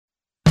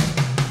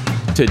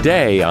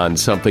Today on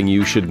Something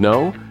You Should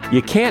Know,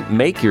 you can't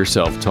make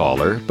yourself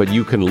taller, but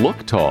you can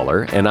look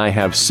taller, and I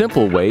have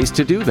simple ways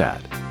to do that.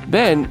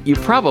 Then, you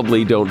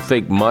probably don't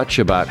think much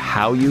about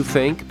how you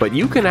think, but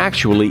you can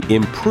actually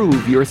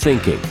improve your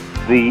thinking.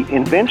 The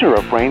inventor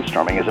of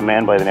brainstorming is a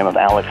man by the name of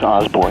Alex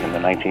Osborne in the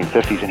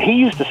 1950s, and he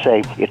used to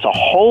say it's a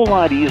whole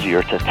lot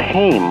easier to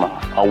tame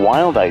a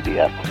wild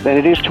idea than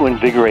it is to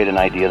invigorate an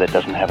idea that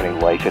doesn't have any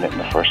life in it in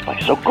the first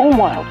place. So go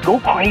wild, go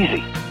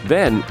crazy.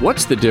 Then,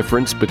 what's the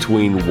difference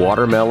between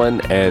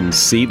watermelon and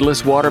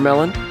seedless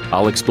watermelon?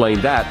 I'll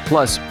explain that,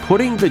 plus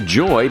putting the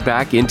joy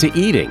back into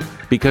eating,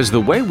 because the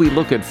way we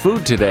look at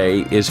food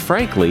today is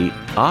frankly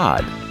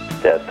odd.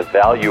 That the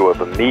value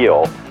of a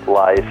meal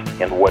lies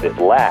in what it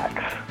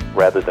lacks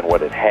rather than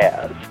what it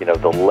has. You know,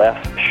 the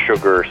less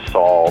sugar,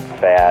 salt,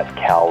 fat,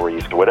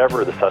 calories,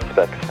 whatever the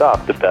suspect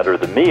stuff, the better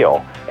the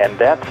meal. And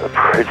that's a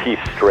pretty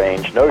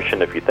strange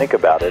notion if you think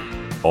about it.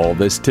 All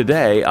this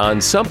today on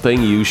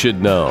Something You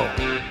Should Know.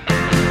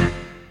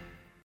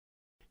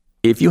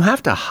 If you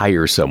have to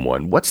hire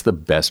someone, what's the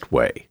best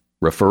way?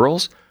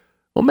 Referrals?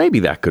 Well, maybe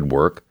that could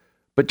work.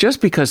 But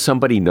just because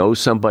somebody knows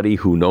somebody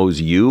who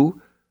knows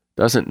you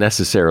doesn't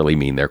necessarily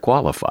mean they're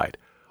qualified.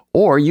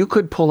 Or you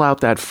could pull out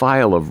that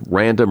file of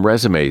random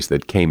resumes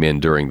that came in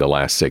during the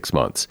last 6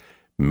 months.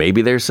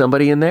 Maybe there's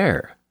somebody in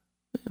there.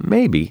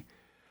 Maybe.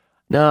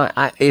 Now,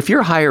 if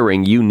you're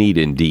hiring, you need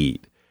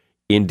Indeed.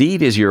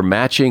 Indeed is your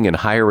matching and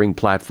hiring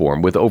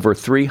platform with over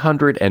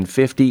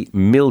 350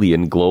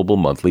 million global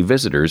monthly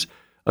visitors,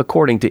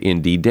 according to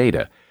Indeed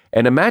data,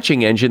 and a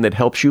matching engine that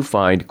helps you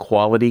find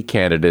quality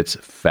candidates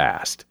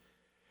fast.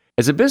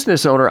 As a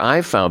business owner,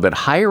 I've found that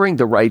hiring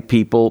the right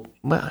people,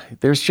 well,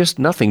 there's just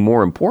nothing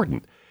more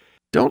important.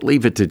 Don't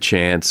leave it to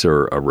chance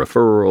or a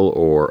referral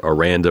or a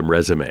random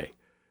resume.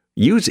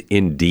 Use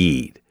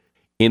Indeed.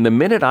 In the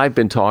minute I've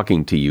been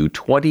talking to you,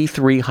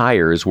 23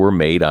 hires were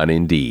made on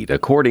Indeed,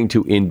 according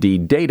to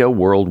Indeed data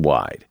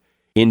worldwide.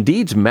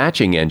 Indeed's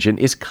matching engine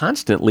is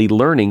constantly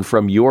learning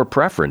from your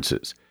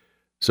preferences.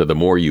 So the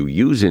more you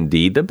use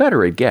Indeed, the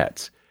better it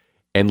gets.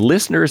 And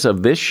listeners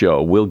of this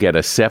show will get a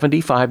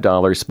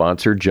 $75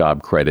 sponsored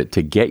job credit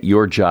to get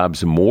your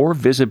jobs more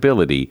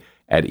visibility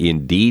at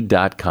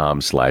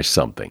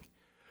Indeed.com/something.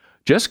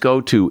 Just go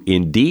to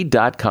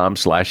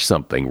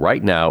Indeed.com/something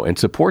right now and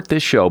support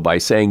this show by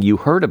saying you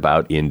heard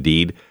about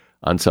Indeed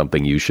on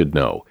Something You Should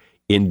Know.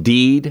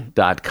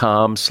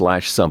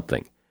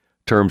 Indeed.com/something.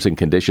 Terms and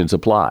conditions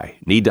apply.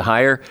 Need to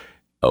hire?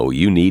 Oh,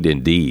 you need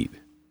Indeed.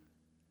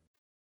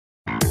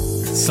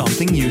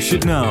 Something you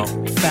should know.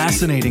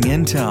 Fascinating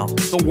intel,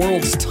 the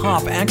world's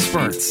top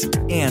experts,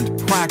 and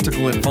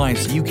practical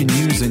advice you can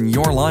use in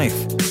your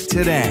life.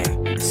 Today,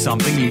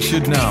 Something You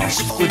Should Know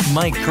with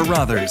Mike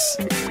Carruthers.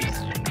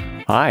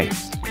 Hi,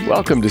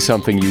 welcome to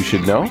Something You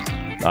Should Know.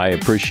 I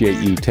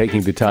appreciate you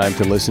taking the time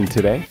to listen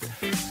today.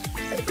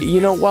 You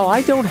know, while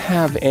I don't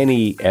have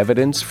any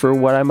evidence for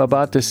what I'm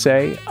about to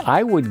say,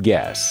 I would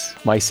guess,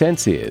 my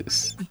sense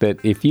is, that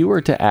if you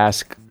were to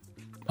ask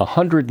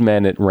 100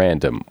 men at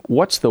random,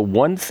 what's the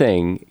one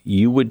thing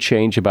you would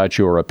change about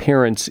your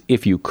appearance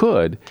if you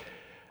could?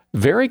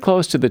 Very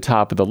close to the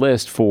top of the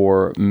list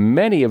for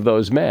many of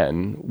those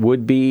men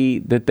would be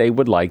that they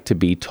would like to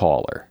be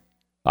taller.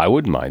 I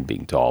wouldn't mind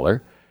being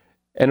taller.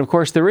 And of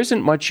course, there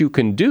isn't much you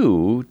can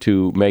do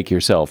to make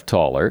yourself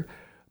taller,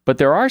 but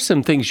there are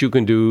some things you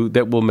can do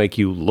that will make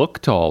you look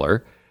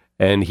taller.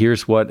 And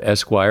here's what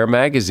Esquire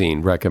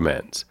magazine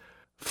recommends.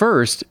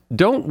 First,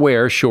 don't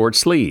wear short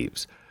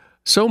sleeves.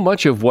 So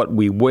much of what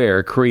we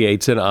wear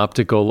creates an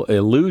optical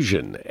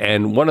illusion,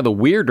 and one of the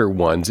weirder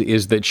ones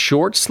is that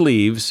short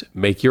sleeves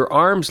make your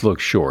arms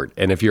look short,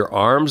 and if your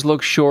arms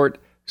look short,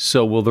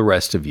 so will the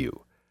rest of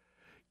you.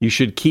 You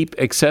should keep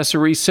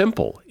accessories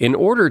simple. In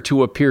order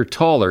to appear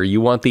taller,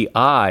 you want the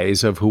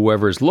eyes of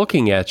whoever's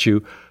looking at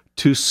you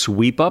to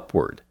sweep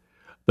upward.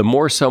 The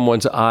more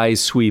someone's eyes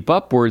sweep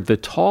upward, the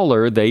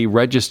taller they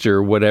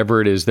register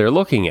whatever it is they're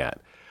looking at.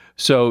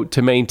 So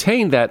to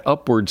maintain that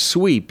upward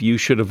sweep, you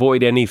should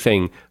avoid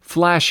anything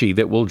flashy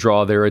that will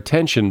draw their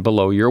attention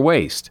below your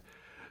waist.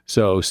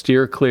 So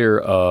steer clear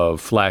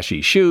of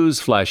flashy shoes,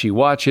 flashy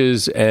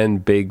watches,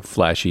 and big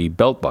flashy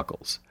belt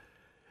buckles.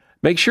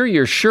 Make sure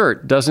your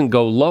shirt doesn't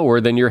go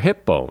lower than your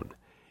hip bone.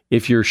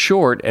 If you're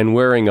short and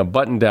wearing a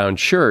button-down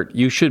shirt,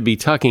 you should be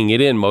tucking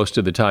it in most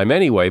of the time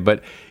anyway,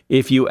 but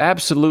if you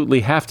absolutely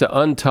have to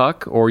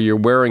untuck or you're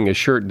wearing a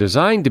shirt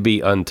designed to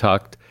be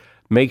untucked,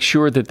 make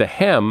sure that the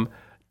hem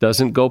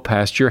doesn't go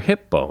past your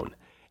hip bone.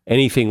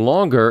 Anything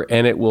longer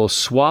and it will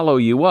swallow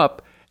you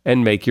up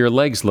and make your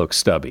legs look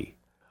stubby.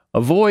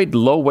 Avoid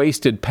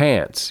low-waisted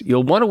pants.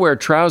 You'll want to wear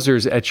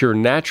trousers at your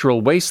natural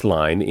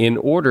waistline in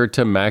order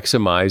to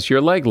maximize your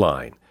leg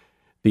line.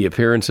 The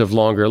appearance of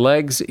longer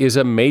legs is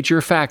a major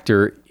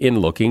factor in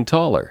looking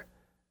taller.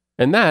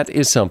 And that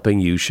is something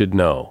you should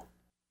know.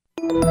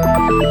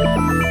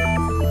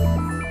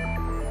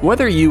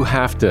 Whether you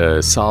have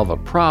to solve a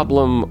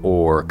problem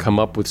or come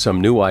up with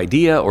some new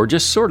idea or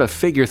just sort of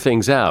figure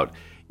things out,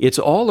 it's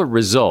all a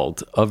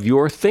result of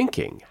your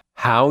thinking,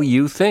 how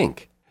you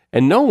think.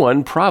 And no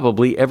one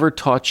probably ever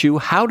taught you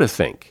how to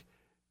think.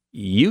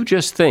 You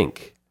just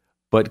think.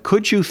 But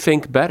could you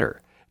think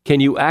better? Can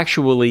you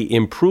actually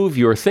improve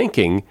your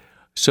thinking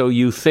so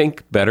you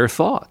think better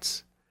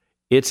thoughts?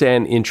 It's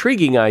an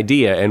intriguing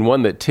idea and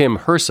one that Tim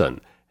Herson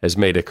has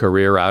made a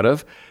career out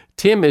of.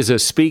 Tim is a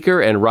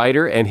speaker and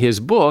writer, and his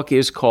book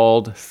is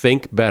called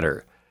Think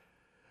Better.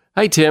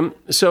 Hi, Tim.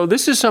 So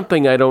this is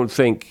something I don't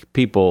think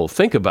people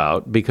think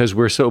about because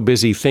we're so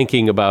busy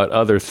thinking about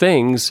other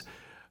things.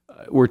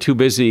 We're too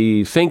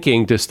busy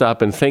thinking to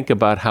stop and think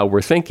about how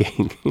we're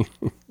thinking,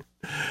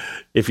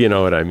 if you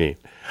know what I mean.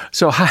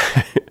 So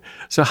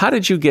how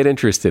did you get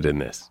interested in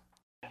this?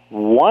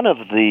 One of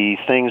the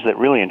things that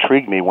really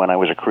intrigued me when I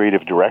was a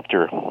creative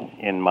director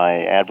in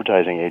my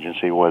advertising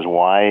agency was,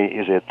 why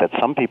is it that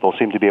some people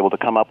seem to be able to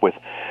come up with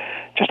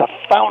just a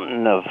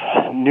fountain of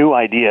new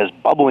ideas,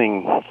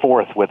 bubbling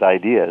forth with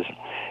ideas,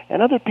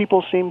 and other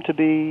people seem to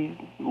be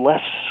less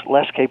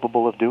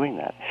capable of doing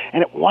that.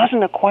 And it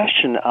wasn't a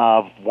question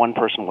of one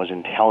person was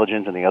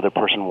intelligent and the other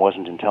person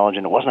wasn't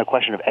intelligent. It wasn't a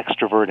question of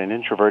extrovert and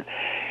introvert.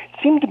 It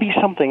seemed to be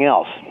something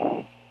else.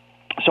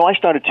 So I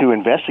started to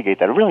investigate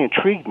that. It really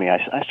intrigued me.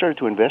 I started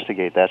to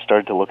investigate that,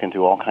 started to look into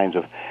all kinds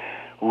of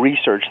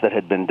research that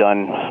had been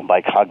done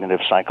by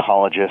cognitive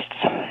psychologists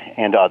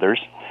and others.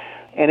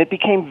 And it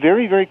became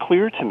very, very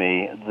clear to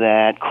me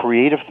that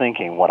creative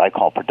thinking, what I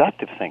call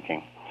productive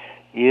thinking,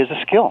 is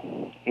a skill.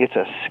 It's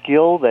a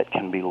skill that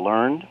can be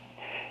learned.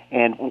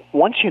 And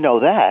once you know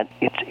that,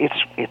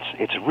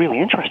 it's really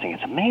interesting.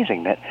 It's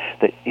amazing that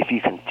if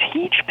you can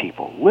teach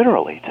people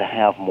literally to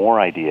have more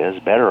ideas,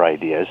 better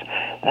ideas,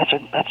 that's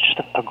just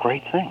a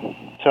great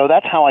thing. So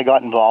that's how I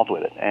got involved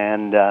with it,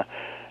 and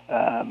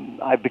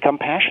I've become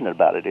passionate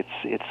about it.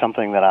 It's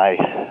something that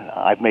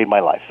I've made my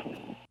life.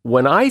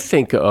 When I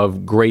think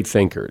of great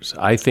thinkers,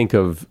 I think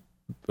of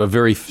a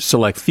very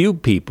select few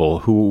people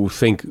who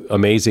think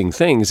amazing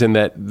things, and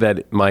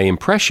that my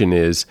impression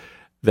is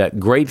that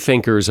great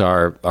thinkers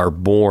are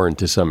born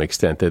to some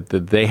extent, that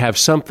they have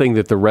something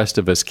that the rest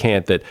of us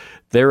can't, that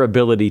their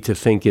ability to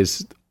think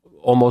is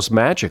almost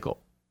magical.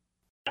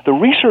 The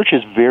research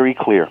is very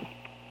clear.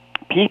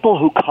 People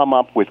who come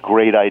up with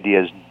great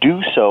ideas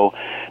do so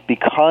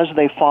because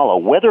they follow,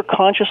 whether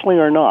consciously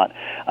or not,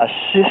 a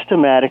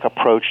systematic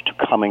approach to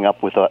coming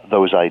up with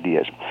those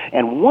ideas.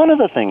 And one of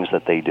the things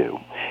that they do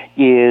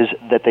is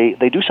that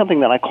they do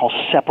something that I call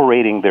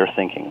separating their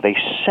thinking. They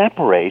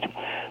separate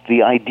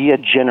the idea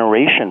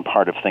generation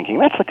part of thinking.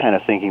 That's the kind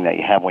of thinking that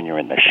you have when you're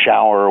in the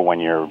shower, when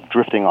you're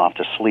drifting off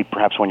to sleep,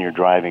 perhaps when you're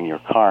driving your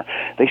car.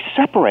 They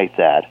separate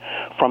that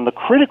from the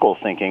critical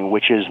thinking,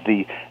 which is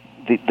the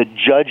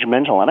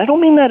judgmental, and I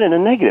don't mean that in a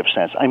negative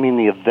sense, I mean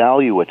the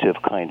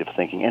evaluative kind of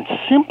thinking. And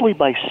simply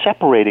by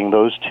separating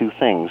those two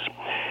things,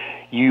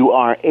 you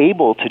are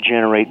able to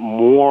generate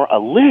a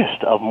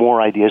list of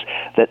more ideas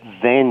that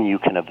then you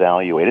can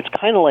evaluate. It's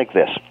kind of like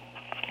this.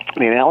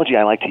 The analogy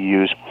I like to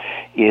use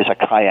is a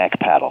kayak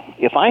paddle.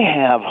 If I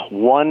have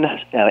one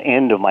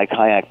end of my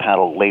kayak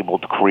paddle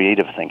labeled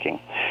creative thinking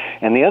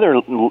and the other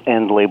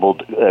end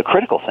labeled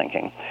critical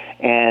thinking,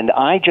 and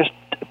I just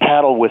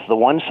paddle with the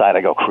one side,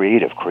 I go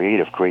creative,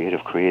 creative,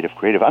 creative, creative,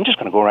 creative, I'm just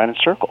going to go around in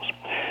circles.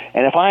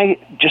 And if I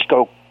just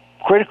go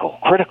critical,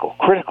 critical,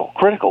 critical,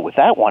 critical with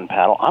that one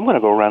paddle, I'm going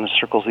to go around in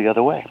circles the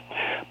other way.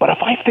 But if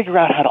I figure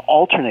out how to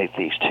alternate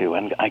these two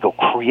and I go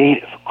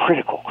creative,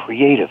 critical,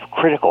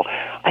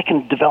 I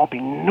can develop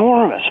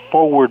enormous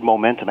forward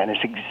momentum, and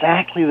it's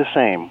exactly the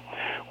same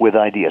with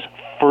ideas.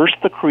 First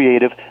the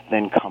creative,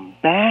 then come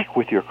back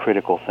with your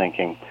critical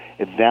thinking,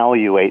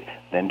 evaluate,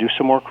 then do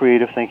some more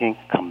creative thinking,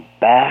 come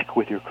back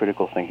with your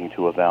critical thinking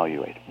to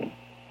evaluate.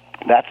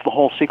 That's the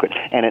whole secret.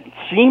 And it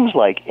seems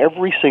like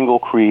every single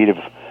creative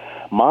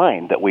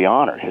mind that we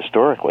honor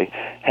historically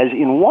has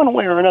in one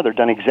way or another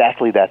done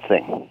exactly that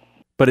thing.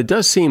 But it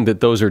does seem that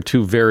those are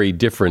two very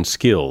different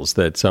skills,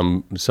 that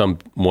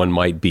someone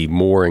might be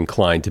more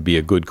inclined to be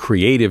a good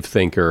creative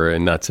thinker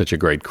and not such a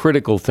great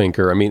critical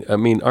thinker. I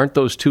mean, aren't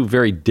those two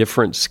very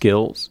different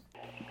skills?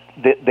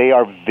 They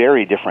are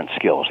very different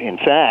skills. In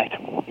fact,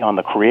 on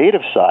the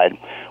creative side,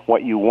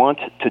 what you want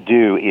to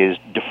do is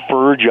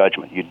defer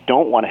judgment. You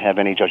don't want to have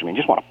any judgment.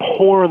 You just want to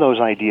pour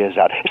those ideas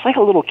out. It's like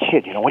a little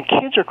kid. When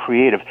kids are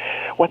creative,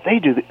 what they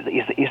do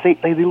is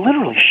they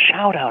literally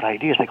shout out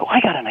ideas. They go, I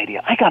got an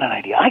idea, I got an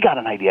idea, I got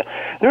an idea.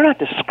 They're not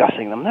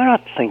discussing them. They're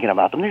not thinking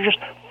about them. They're just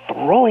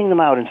throwing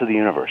them out into the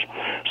universe.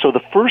 So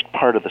the first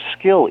part of the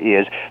skill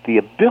is the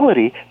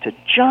ability to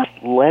just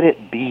let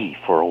it be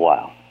for a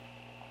while.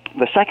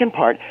 The second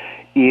part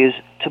is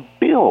to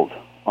build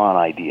on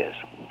ideas.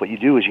 What you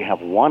do is you have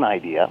one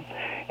idea,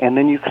 and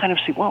then you kind of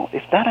see, well,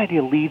 if that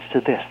idea leads to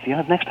this, the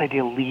next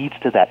idea leads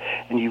to that,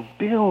 and you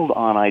build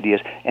on ideas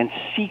and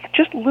seek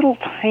just little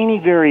tiny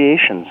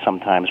variations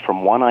sometimes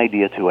from one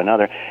idea to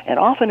another, and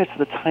often it's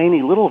the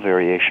tiny little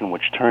variation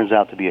which turns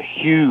out to be a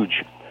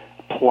huge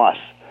plus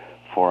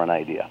for an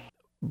idea.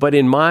 But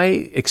in my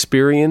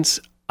experience,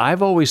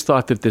 I've always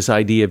thought that this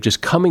idea of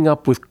just coming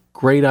up with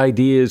great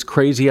ideas,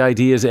 crazy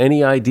ideas,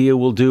 any idea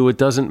will do, it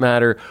doesn't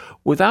matter,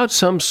 without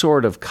some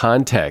sort of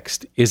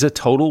context is a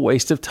total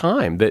waste of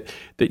time, that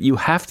you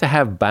have to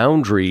have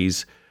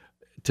boundaries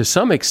to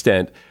some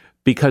extent,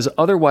 because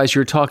otherwise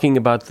you're talking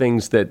about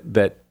things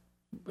that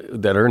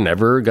are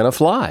never going to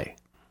fly.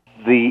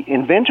 The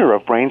inventor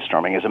of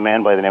brainstorming is a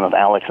man by the name of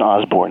Alex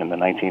Osborn in the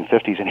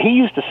 1950s, and he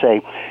used to say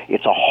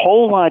it's a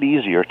whole lot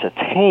easier to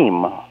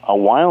tame a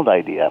wild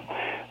idea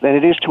than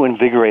it is to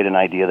invigorate an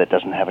idea that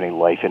doesn't have any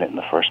life in it in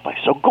the first place.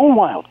 So go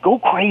wild, go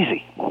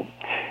crazy.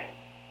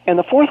 And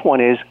the fourth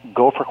one is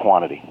go for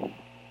quantity.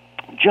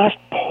 Just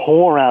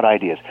pour out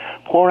ideas.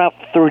 Pour out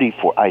 30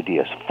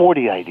 ideas,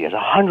 40 ideas,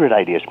 100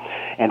 ideas.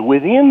 And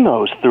within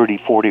those 30,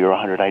 40, or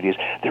 100 ideas,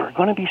 there are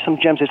going to be some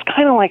gems. It's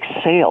kind of like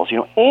sales.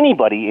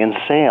 Anybody in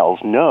sales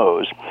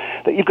knows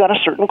that you've got a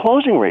certain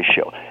closing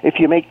ratio. If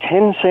you make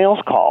 10 sales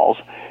calls,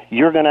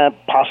 you're going to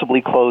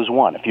possibly close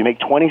one. If you make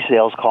 20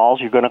 sales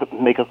calls, you're going to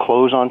make a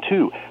close on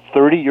two.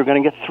 30, you're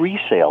going to get 3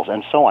 sales,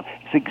 and so on.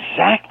 It's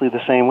exactly the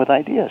same with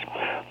ideas.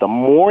 The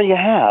more you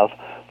have,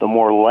 the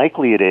more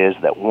likely it is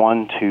that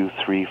 1, 2,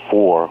 3,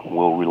 4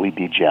 will really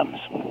be gems.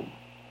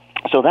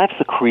 So that's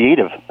the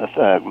creative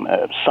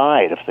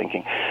side of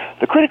thinking.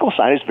 The critical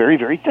side is very,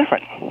 very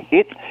different.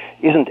 It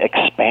isn't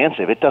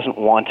expansive. It doesn't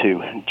want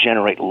to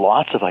generate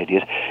lots of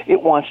ideas.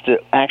 It wants to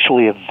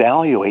actually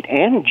evaluate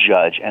and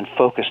judge and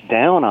focus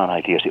down on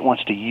ideas. It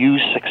wants to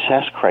use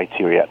success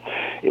criteria.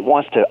 It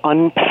wants to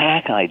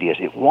unpack ideas.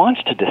 It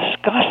wants to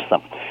discuss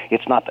them.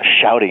 It's not the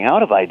shouting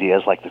out of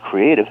ideas like the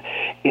creative.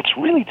 It's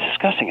really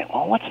discussing it.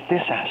 Well, what's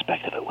this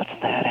aspect of it? What's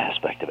that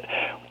aspect of it?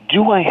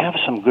 Do I have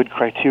some good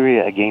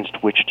criteria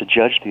against which to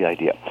judge the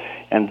idea?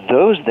 And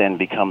those then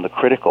become the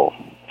critical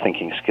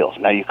thinking skills.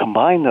 Now, you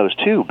combine those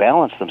two,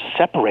 balance them,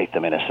 separate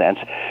them in a sense.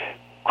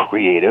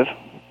 Creative,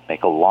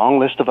 make a long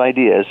list of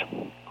ideas.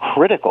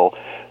 Critical,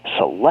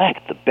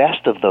 select the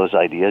best of those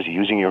ideas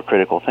using your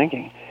critical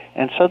thinking.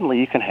 And suddenly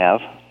you can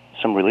have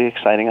some really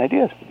exciting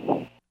ideas.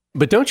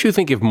 But don't you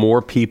think if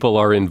more people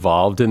are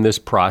involved in this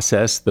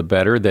process, the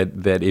better?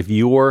 That if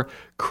you're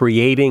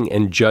creating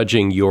and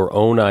judging your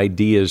own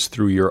ideas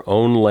through your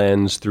own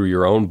lens, through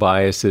your own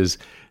biases,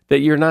 that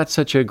you're not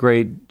such a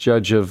great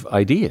judge of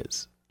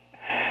ideas?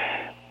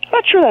 I'm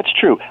not sure that's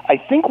true. I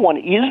think one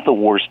is the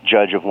worst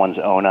judge of one's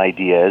own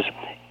ideas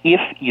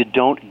if you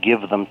don't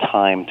give them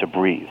time to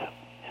breathe.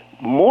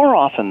 More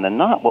often than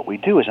not, what we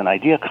do is an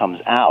idea comes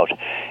out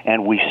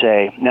and we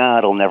say, no,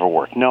 it'll never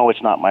work. No,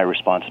 it's not my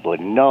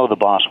responsibility. No, the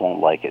boss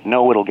won't like it.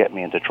 No, it'll get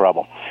me into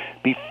trouble.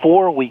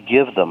 Before we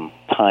give them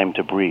time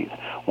to breathe.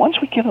 Once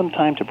we give them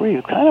time to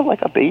breathe, kind of like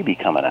a baby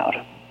coming out,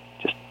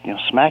 just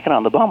smack it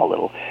on the bum a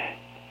little.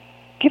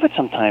 Give it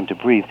some time to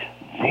breathe,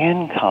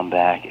 then come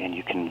back and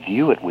you can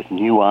view it with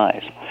new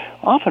eyes.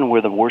 Often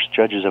we're the worst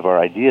judges of our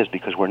ideas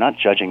because we're not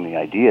judging the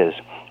ideas,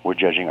 we're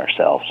judging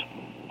ourselves.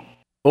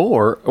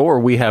 Or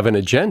we have an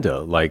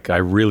agenda, like I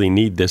really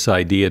need this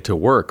idea to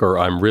work, or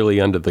I'm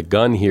really under the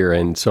gun here,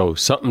 and so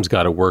something's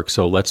got to work,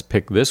 so let's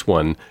pick this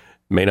one.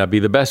 May not be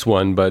the best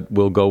one, but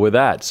we'll go with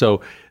that. So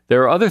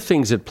there are other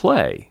things at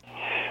play.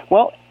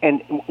 Well,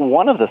 and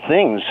one of the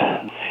things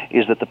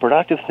is that the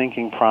productive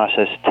thinking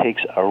process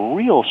takes a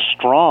real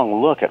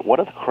strong look at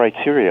what are the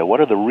criteria, what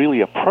are the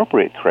really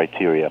appropriate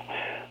criteria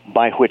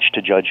by which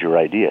to judge your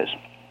ideas.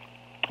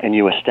 And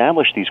you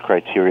establish these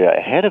criteria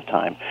ahead of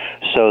time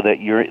so that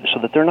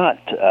they're not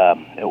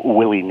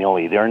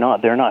willy-nilly. They're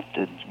not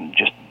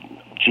just,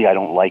 gee, I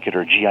don't like it,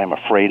 or gee, I'm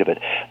afraid of it.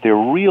 They're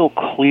real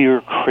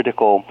clear,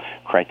 critical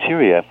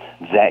criteria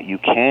that you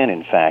can,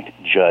 in fact,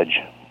 judge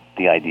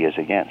the ideas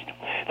against.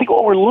 I think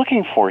what we're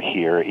looking for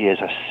here is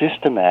a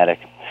systematic,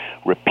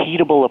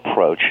 repeatable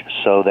approach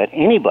so that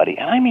anybody,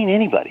 and I mean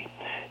anybody,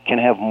 can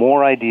have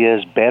more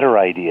ideas, better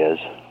ideas,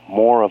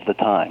 more of the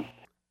time.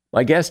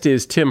 My guest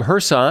is Tim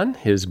Herson.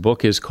 His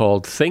book is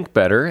called Think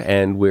Better,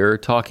 and we're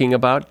talking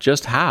about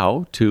just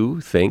how to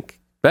think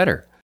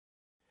better.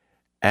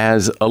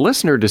 As a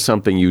listener to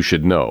Something You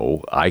Should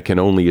Know, I can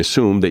only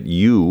assume that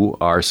you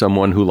are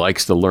someone who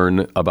likes to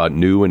learn about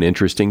new and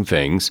interesting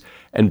things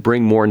and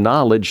bring more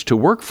knowledge to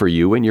work for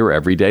you in your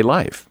everyday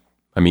life.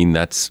 I mean,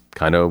 that's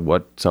kind of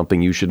what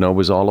Something You Should Know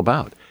is all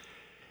about.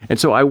 And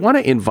so I want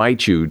to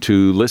invite you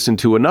to listen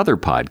to another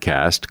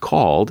podcast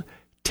called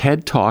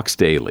TED Talks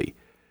Daily.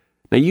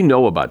 Now, you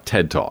know about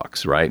TED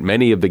Talks, right?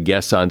 Many of the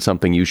guests on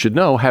Something You Should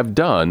Know have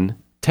done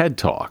TED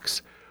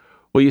Talks.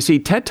 Well, you see,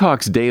 TED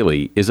Talks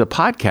Daily is a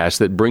podcast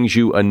that brings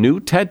you a new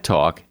TED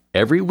Talk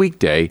every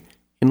weekday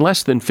in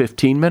less than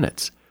 15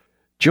 minutes.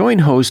 Join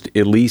host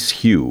Elise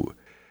Hugh.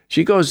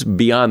 She goes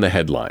beyond the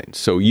headlines,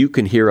 so you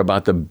can hear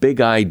about the big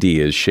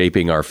ideas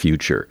shaping our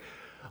future.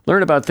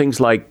 Learn about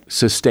things like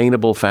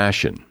sustainable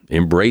fashion,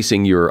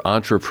 embracing your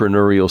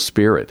entrepreneurial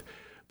spirit,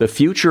 the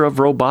future of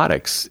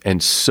robotics,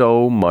 and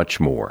so much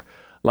more.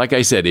 Like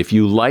I said, if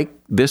you like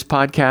this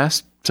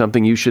podcast,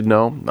 Something You Should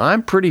Know,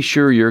 I'm pretty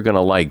sure you're going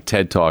to like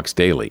TED Talks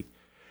Daily.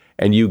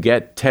 And you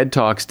get TED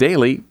Talks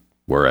Daily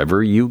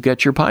wherever you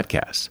get your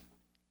podcasts.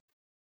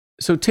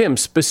 So, Tim,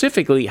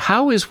 specifically,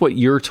 how is what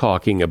you're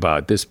talking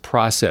about, this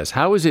process,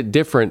 how is it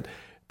different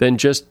than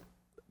just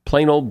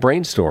plain old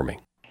brainstorming?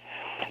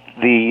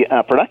 The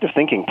productive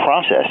thinking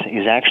process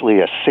is actually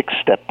a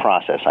 6-step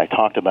process. I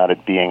talked about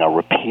it being a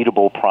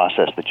repeatable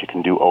process that you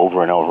can do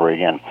over and over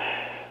again.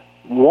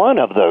 One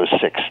of those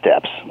 6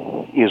 steps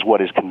is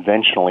what is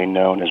conventionally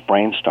known as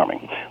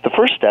brainstorming. The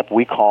first step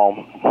we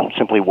call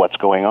simply what's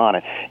going on.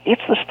 And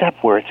it's the step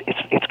where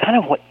it's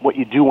kind of what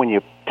you do when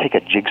you take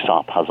a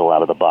jigsaw puzzle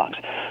out of the box.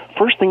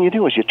 First thing you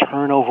do is you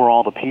turn over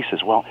all the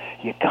pieces. Well,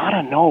 you got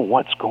to know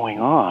what's going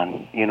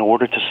on in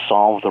order to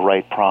solve the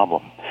right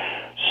problem.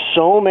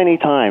 So many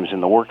times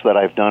in the work that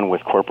I've done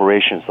with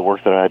corporations, the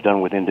work that I've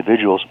done with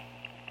individuals,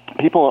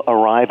 people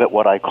arrive at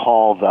what I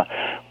call the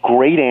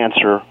great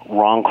answer,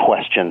 wrong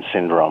question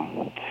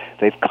syndrome.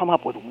 They've come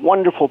up with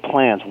wonderful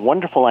plans,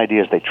 wonderful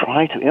ideas. They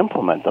try to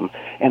implement them,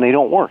 and they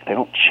don't work. They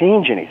don't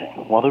change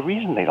anything. Well, the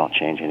reason they don't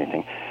change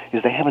anything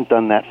is they haven't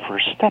done that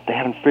first step. They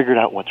haven't figured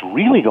out what's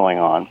really going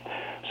on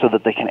so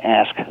that they can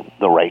ask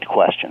the right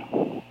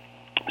question.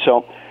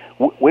 So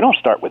we don't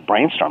start with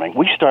brainstorming.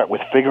 We start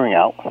with figuring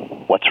out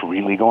what's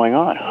really going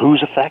on,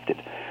 who's affected.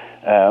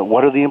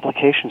 What are the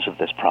implications of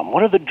this problem?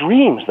 What are the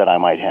dreams that I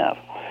might have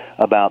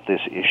about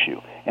this issue?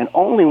 And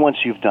only once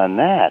you've done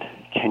that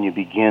can you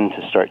begin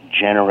to start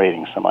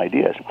generating some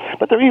ideas.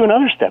 But there are even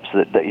other steps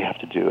that you have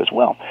to do as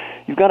well.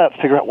 You've got to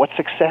figure out what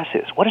success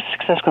is. What is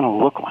success going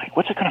to look like?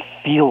 What's it going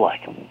to feel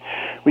like?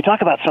 We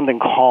talk about something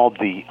called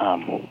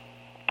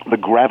the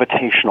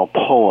gravitational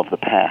pull of the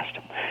past.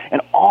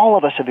 And all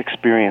of us have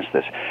experienced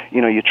this.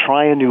 You know, you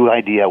try a new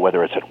idea,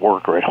 whether it's at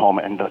work or at home,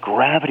 and the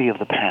gravity of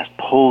the past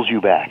pulls you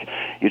back.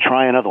 You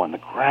try another one, the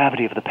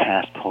gravity of the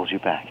past pulls you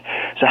back.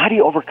 So how do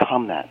you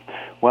overcome that?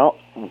 Well,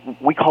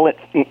 we call it,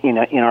 in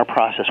our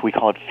process, we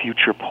call it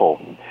future pull.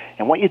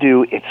 And what you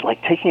do, it's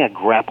like taking a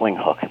grappling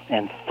hook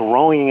and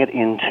throwing it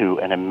into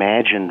an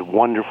imagined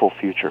wonderful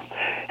future,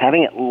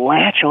 having it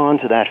latch on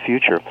to that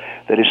future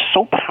that is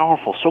so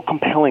powerful, so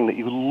compelling that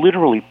you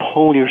literally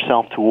pull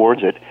yourself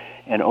towards it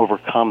and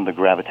overcome the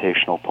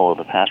gravitational pull of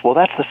the past. Well,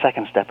 that's the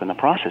second step in the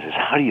process, is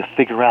how do you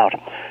figure out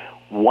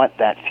what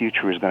that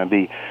future is going to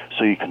be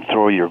so you can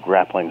throw your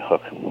grappling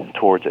hook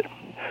towards it.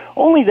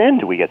 Only then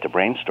do we get to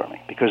brainstorming,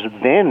 because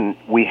then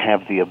we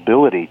have the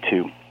ability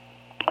to,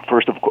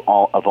 first of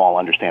all,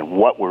 understand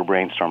what we're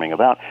brainstorming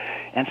about,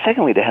 and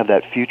secondly, to have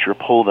that future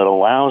pull that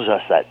allows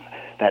us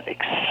that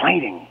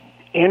exciting,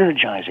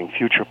 energizing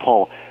future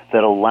pull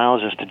that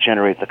allows us to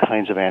generate the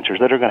kinds of answers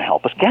that are going to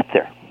help us get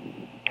there.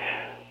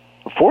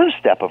 The fourth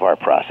step of our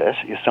process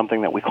is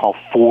something that we call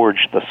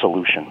forge the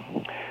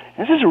solution.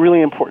 This is a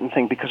really important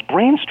thing because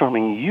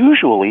brainstorming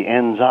usually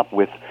ends up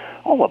with,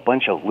 a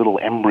bunch of little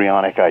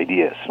embryonic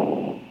ideas.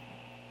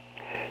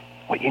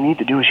 What you need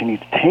to do is you need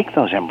to take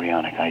those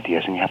embryonic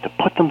ideas and you have to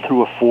put them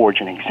through a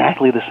forge in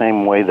exactly the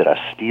same way that a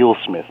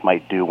steelsmith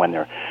might do when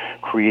they're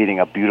creating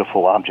a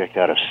beautiful object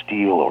out of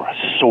steel or a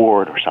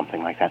sword or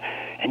something like that.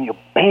 And you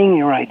bang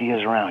your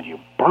ideas around, you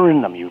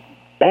burn them, you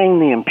bang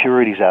the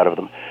impurities out of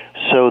them,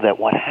 so that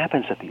what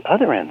happens at the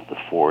other end of the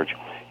forge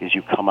is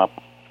you come up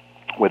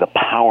with a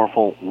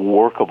powerful,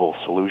 workable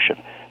solution.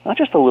 Not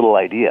just a little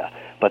idea,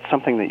 but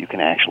something that you can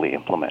actually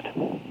implement.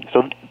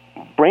 So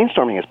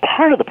brainstorming is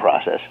part of the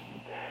process,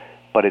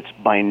 but it's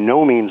by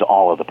no means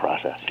all of the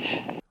process.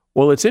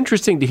 Well, it's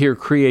interesting to hear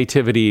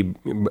creativity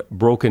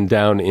broken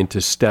down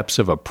into steps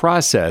of a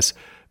process,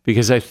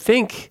 because I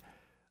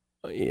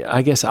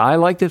guess I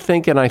like to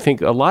think, and I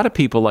think a lot of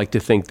people like to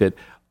think, that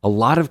a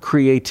lot of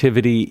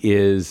creativity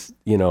is,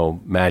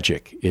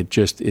 magic.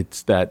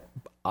 It's that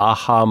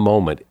aha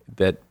moment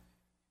that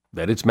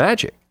it's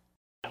magic.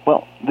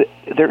 Well,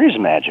 there is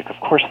magic. Of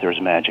course there's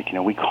magic.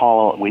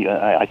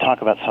 I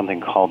talk about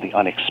something called the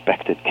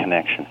unexpected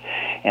connection.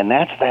 And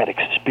that's that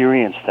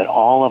experience that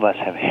all of us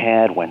have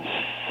had when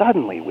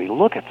suddenly we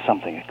look at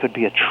something. It could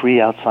be a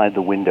tree outside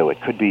the window.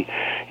 It could be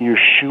your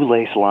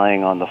shoelace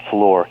lying on the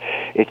floor.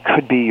 It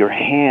could be your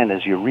hand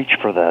as you reach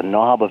for the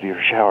knob of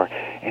your shower.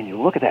 And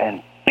you look at that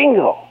and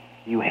bingo!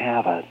 You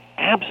have an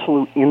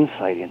absolute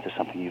insight into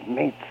something. You've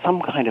made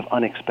some kind of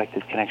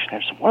unexpected connection.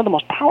 It's one of the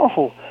most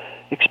powerful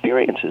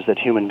experiences that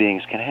human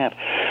beings can have.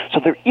 So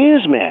there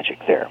is magic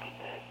there.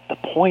 The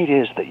point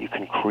is that you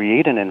can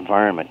create an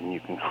environment and you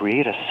can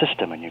create a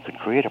system and you can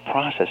create a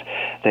process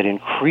that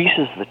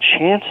increases the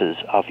chances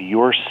of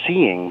your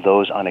seeing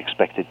those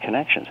unexpected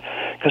connections.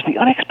 Because the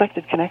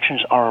unexpected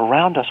connections are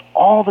around us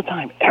all the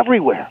time,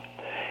 everywhere.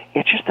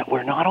 It's just that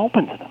we're not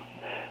open to them.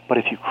 But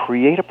if you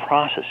create a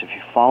process, if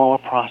you follow a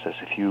process,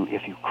 if you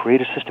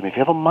create a system, if you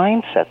have a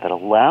mindset that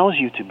allows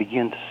you to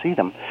begin to see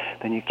them,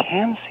 then you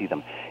can see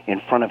them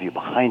in front of you,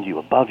 behind you,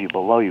 above you,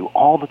 below you,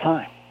 all the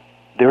time.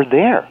 They're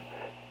there.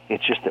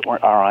 It's just that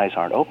our eyes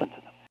aren't open to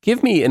them.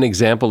 Give me an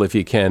example, if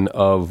you can,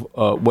 of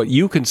what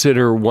you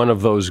consider one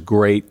of those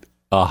great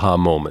aha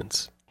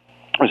moments.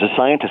 There's a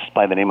scientist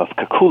by the name of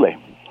Kekule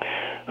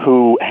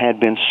who had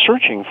been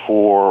searching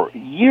for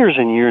years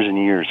and years and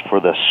years for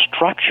the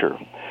structure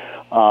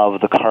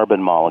of the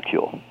carbon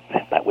molecule.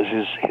 That was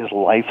his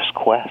life's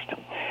quest.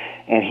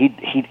 And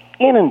he'd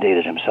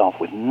inundated himself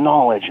with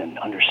knowledge and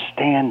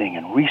understanding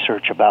and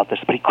research about this,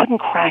 but he couldn't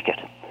crack it.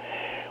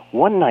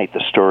 One night,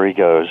 the story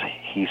goes,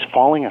 he's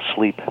falling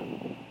asleep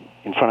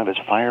in front of his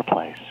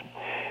fireplace,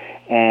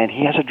 and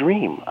he has a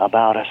dream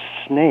about a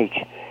snake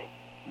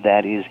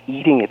that is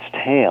eating its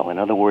tail. In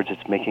other words,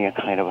 it's making a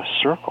kind of a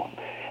circle.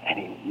 And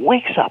he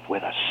wakes up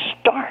with a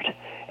start,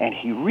 and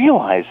he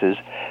realizes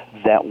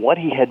that what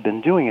he had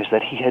been doing is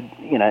that he had,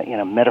 in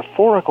a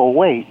metaphorical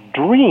way,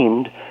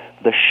 dreamed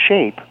the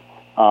shape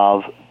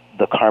of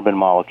the carbon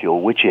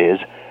molecule, which is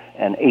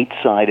an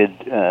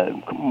eight-sided,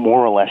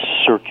 more or less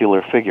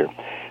circular figure.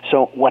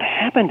 So what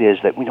happened is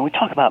that we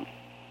talk about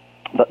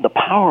the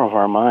power of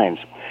our minds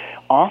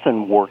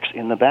often works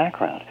in the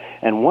background.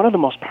 And one of the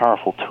most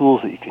powerful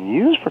tools that you can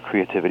use for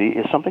creativity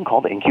is something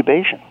called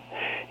incubation.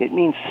 It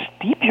means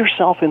steep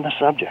yourself in the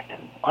subject,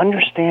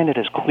 understand it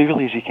as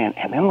clearly as you can,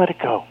 and then let it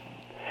go.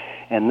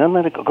 And then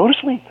let it go. Go to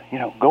sleep,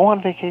 go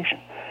on vacation.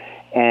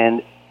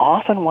 And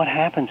often what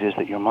happens is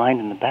that your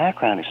mind in the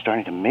background is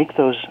starting to make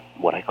those,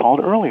 what I called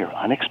earlier,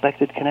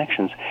 unexpected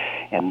connections.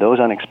 And those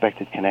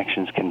unexpected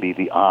connections can be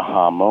the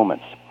aha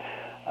moments.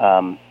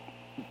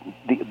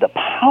 The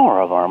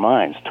power of our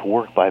minds to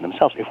work by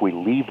themselves, if we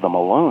leave them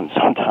alone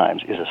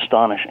sometimes, is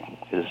astonishing.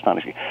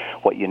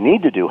 What you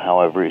need to do,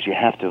 however, is you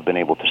have to have been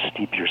able to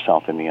steep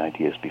yourself in the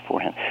ideas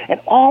beforehand. And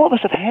all of us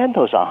have had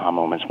those aha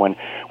moments when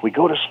we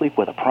go to sleep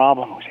with a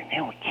problem. We say,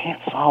 man, we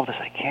can't solve this.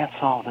 I can't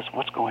solve this.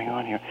 What's going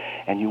on here?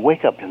 And you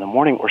wake up in the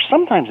morning or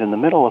sometimes in the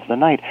middle of the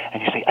night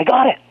and you say, I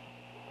got it.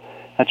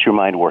 That's your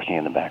mind working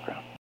in the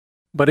background.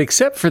 But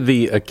except for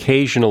the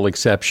occasional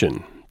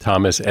exception,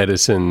 Thomas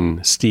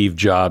Edison, Steve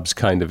Jobs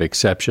kind of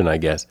exception, I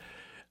guess,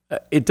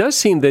 it does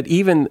seem that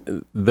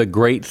even the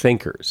great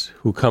thinkers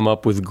who come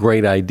up with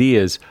great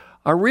ideas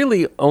are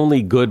really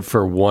only good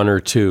for one or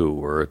two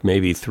or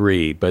maybe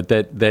three, but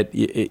that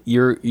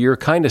you're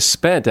kind of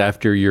spent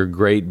after your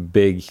great,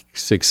 big,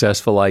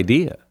 successful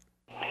idea.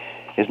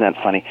 Isn't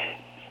that funny?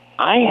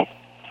 I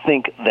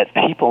think that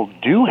people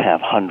do have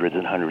hundreds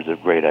and hundreds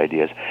of great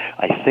ideas.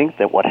 I think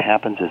that what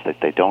happens is that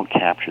they don't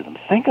capture them.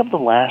 Think of the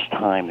last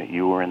time that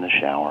you were in the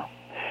shower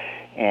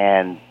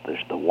and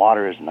the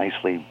water is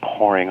nicely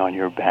pouring on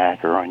your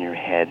back or on your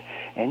head,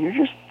 and you're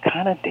just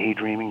kind of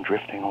daydreaming,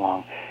 drifting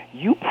along.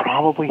 You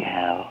probably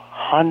have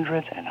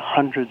hundreds and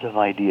hundreds of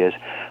ideas,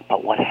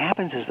 but what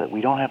happens is that we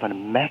don't have a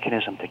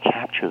mechanism to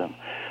capture them,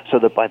 so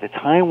that by the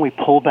time we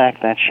pull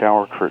back that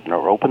shower curtain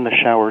or open the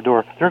shower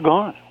door, they're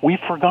gone. We've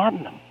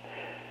forgotten them.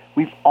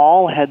 We've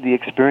all had the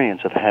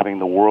experience of having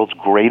the world's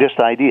greatest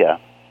idea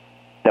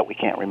that we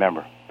can't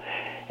remember.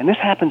 And this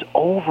happens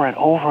over and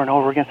over and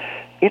over again.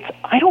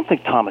 I don't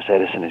think Thomas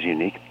Edison is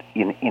unique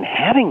in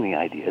having the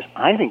ideas.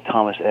 I think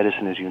Thomas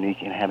Edison is unique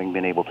in having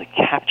been able to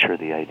capture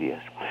the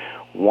ideas.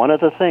 One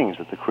of the things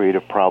that the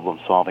creative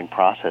problem-solving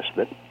process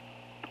that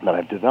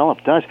I've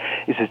developed does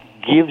is it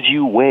gives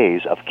you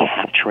ways of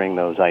capturing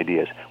those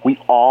ideas. We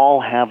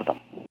all have them.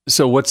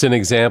 So what's an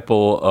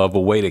example of a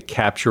way to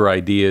capture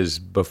ideas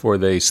before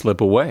they slip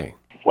away?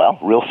 Well,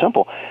 real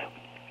simple.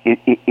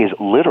 It is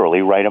literally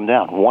write them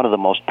down. One of the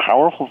most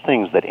powerful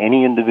things that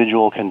any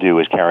individual can do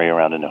is carry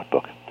around a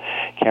notebook.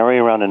 Carry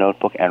around a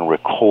notebook and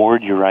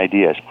record your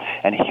ideas.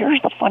 And here's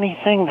the funny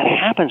thing that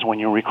happens when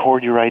you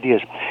record your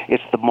ideas.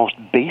 It's the most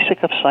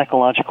basic of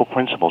psychological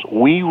principles.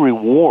 We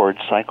reward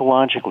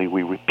psychologically.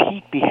 We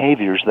repeat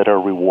behaviors that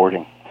are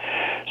rewarding.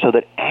 So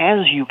that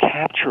as you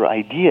capture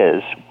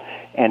ideas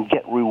and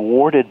get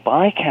rewarded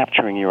by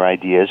capturing your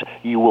ideas,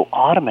 you will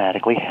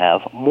automatically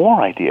have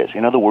more ideas.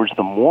 In other words,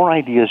 the more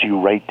ideas you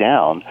write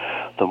down,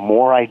 the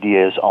more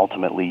ideas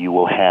ultimately you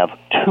will have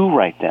to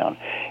write down.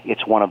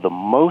 It's one of the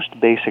most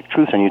basic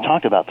truths. And you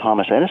talked about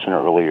Thomas Edison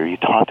earlier. You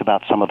talked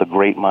about some of the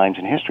great minds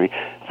in history.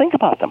 Think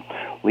about them.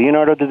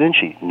 Leonardo da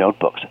Vinci,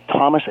 notebooks.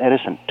 Thomas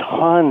Edison,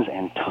 tons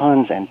and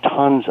tons and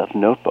tons of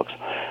notebooks.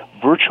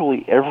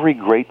 Virtually every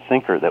great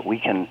thinker that we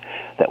can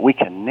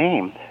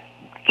name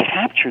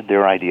captured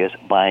their ideas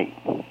by,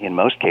 in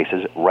most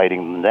cases,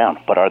 writing them down.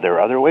 But are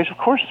there other ways? Of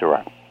course there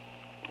are.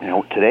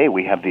 Today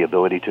we have the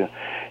ability to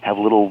have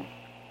little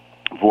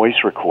voice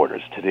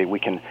recorders. Today we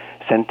can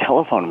send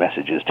telephone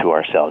messages to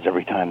ourselves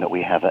every time that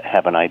we have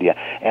an idea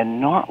and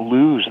not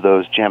lose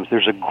those gems.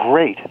 There's a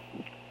great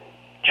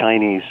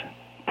Chinese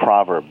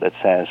proverb that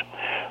says,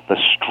 the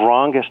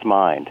strongest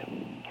mind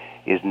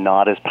is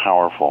not as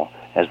powerful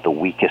as the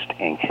weakest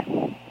ink.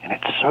 And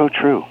it's so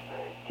true.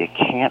 You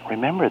can't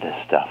remember this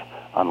stuff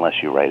unless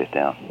you write it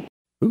down.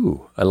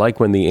 Ooh, I like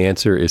when the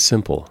answer is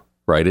simple.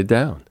 Write it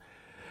down.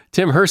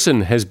 Tim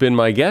Herson has been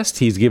my guest.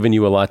 He's given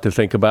you a lot to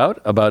think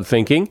about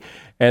thinking,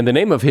 and the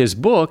name of his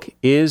book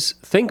is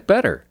Think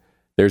Better.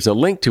 There's a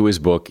link to his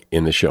book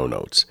in the show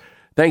notes.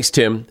 Thanks,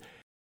 Tim.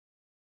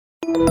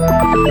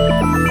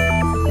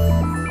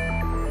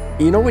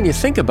 When you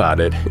think about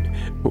it,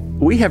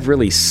 we have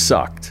really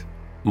sucked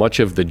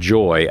much of the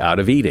joy out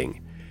of eating.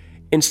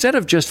 Instead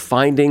of just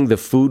finding the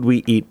food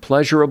we eat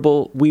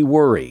pleasurable, we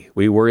worry.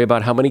 We worry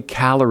about how many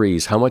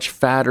calories, how much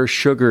fat or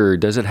sugar,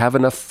 does it have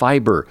enough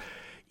fiber?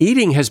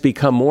 Eating has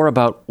become more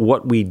about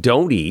what we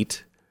don't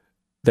eat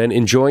than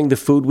enjoying the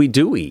food we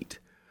do eat.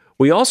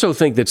 We also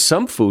think that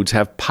some foods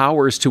have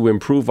powers to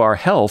improve our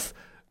health,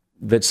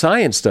 that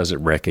science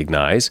doesn't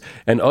recognize,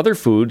 and other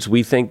foods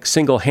we think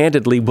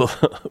single-handedly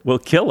will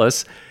kill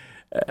us,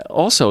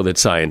 also that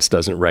science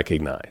doesn't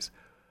recognize.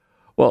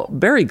 Well,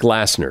 Barry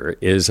Glassner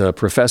is a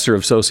professor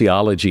of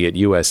sociology at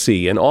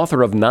USC and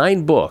author of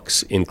 9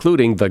 books,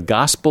 including The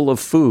Gospel of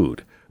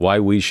Food, Why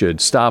We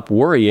Should Stop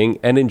Worrying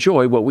and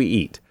Enjoy What We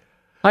Eat.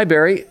 Hi,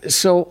 Barry.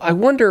 So I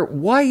wonder,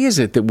 why is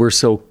it that we're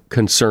so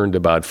concerned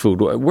about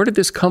food? Where did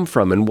this come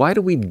from? And why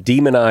do we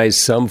demonize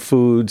some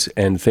foods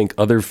and think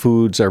other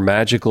foods are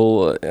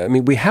magical? I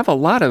mean, we have a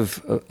lot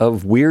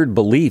of weird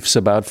beliefs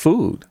about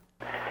food.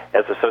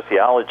 As a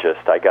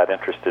sociologist, I got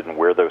interested in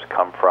where those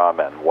come from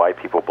and why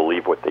people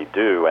believe what they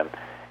do,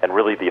 and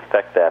really the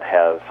effect that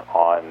has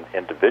on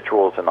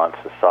individuals and on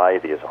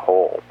society as a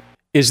whole.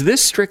 Is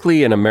this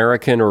strictly an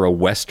American or a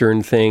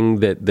Western thing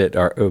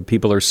that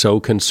people are so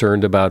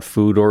concerned about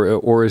food,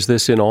 or is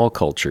this in all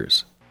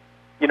cultures?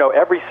 You know,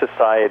 every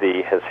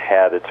society has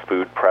had its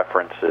food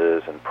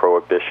preferences and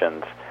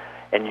prohibitions,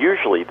 and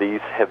usually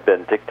these have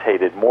been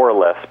dictated more or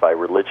less by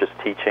religious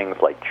teachings,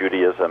 like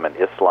Judaism and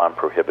Islam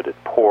prohibited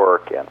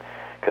pork, and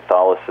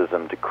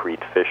Catholicism decreed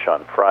fish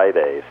on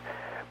Fridays.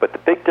 But the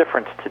big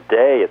difference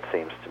today, it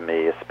seems to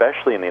me,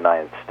 especially in the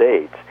United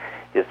States,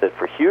 is that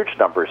for huge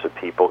numbers of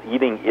people,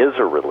 eating is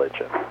a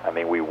religion. I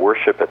mean, we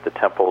worship at the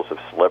temples of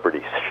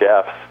celebrity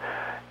chefs.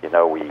 You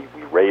know, we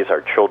raise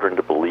our children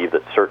to believe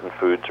that certain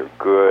foods are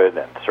good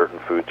and certain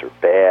foods are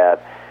bad.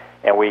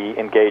 And we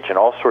engage in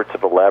all sorts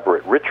of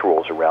elaborate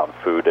rituals around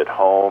food at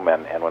home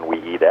and when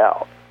we eat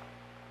out.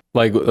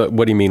 Like,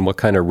 what do you mean? What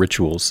kind of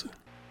rituals?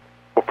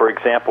 Well, for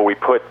example, we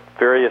put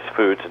various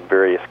foods in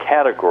various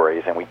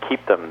categories, and we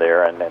keep them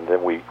there, and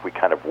then we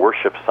kind of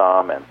worship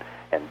some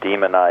and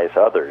demonize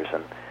others.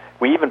 And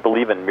we even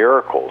believe in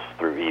miracles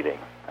through eating.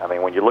 I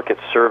mean, when you look at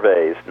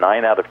surveys,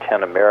 9 out of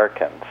 10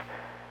 Americans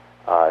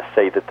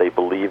say that they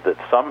believe that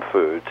some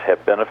foods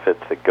have benefits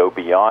that go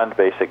beyond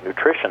basic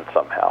nutrition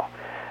somehow.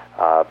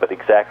 But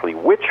exactly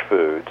which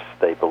foods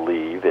they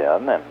believe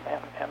in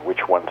and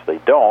which ones they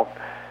don't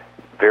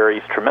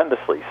varies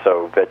tremendously.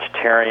 So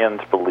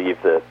vegetarians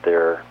believe that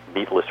their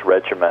meatless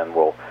regimen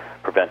will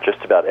prevent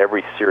just about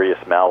every serious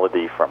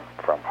malady from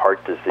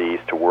heart disease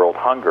to world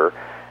hunger.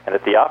 And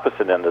at the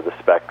opposite end of the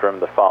spectrum,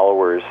 the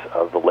followers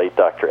of the late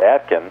Dr.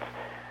 Atkins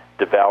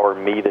devour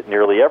meat at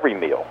nearly every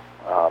meal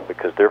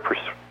because they're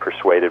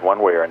persuaded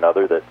one way or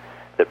another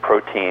that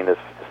protein is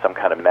some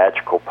kind of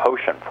magical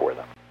potion for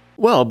them.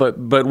 Well, but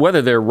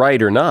whether they're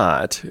right or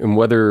not, and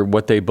whether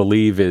what they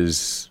believe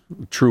is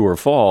true or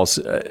false,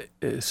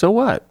 so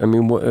what? I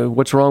mean,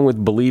 what's wrong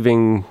with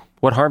believing?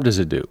 What harm does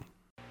it do?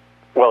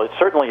 Well, it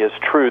certainly is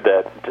true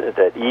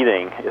that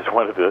eating is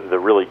one of the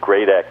really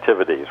great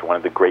activities, one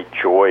of the great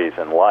joys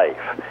in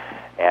life,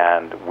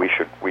 and we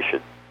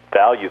should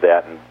value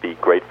that and be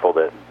grateful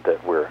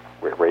that we're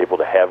able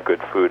to have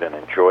good food and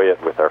enjoy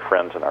it with our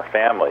friends and our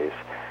families.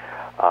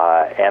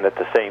 And at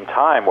the same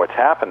time, what's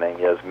happening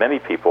is many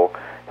people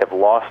have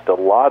lost a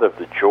lot of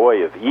the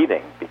joy of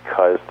eating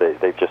because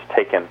they've just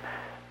taken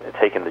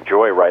the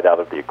joy right out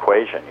of the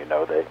equation. You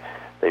know,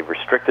 they've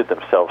restricted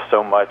themselves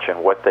so much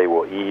in what they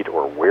will eat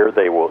or where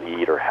they will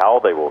eat or how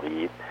they will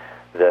eat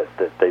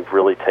that they've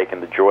really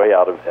taken the joy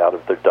out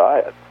of their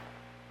diet.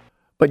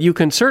 But you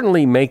can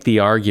certainly make the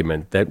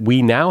argument that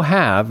we now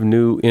have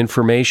new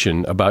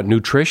information about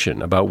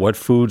nutrition, about what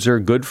foods are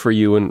good for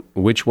you and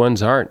which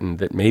ones aren't, and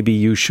that maybe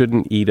you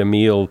shouldn't eat a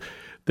meal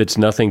that's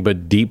nothing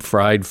but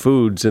deep-fried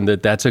foods, and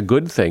that's a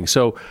good thing.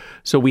 So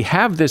we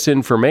have this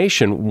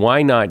information.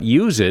 Why not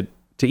use it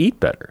to eat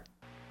better?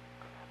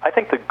 I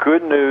think the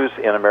good news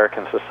in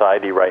American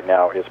society right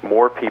now is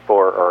more people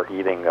are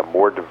eating a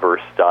more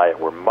diverse diet.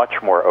 We're much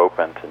more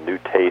open to new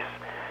tastes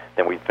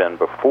than we've been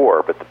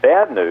before. But the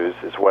bad news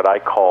is what I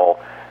call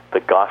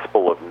the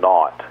gospel of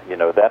naught. You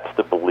know, that's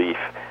the belief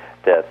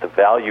that the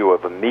value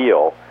of a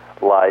meal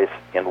lies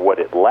in what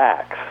it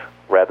lacks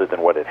rather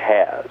than what it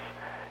has.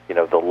 You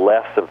know, the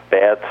less of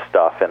bad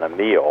stuff in a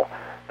meal,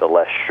 the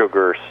less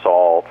sugar,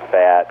 salt,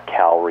 fat,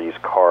 calories,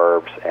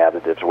 carbs,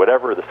 additives,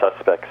 whatever the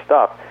suspect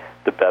stuff,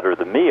 the better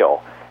the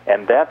meal.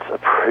 And that's a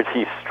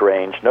pretty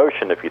strange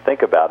notion if you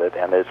think about it.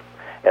 And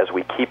as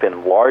we keep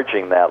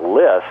enlarging that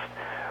list,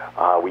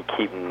 we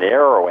keep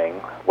narrowing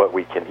what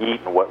we can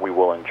eat and what we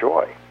will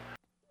enjoy.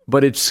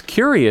 But it's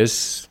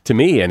curious, to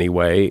me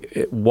anyway,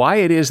 why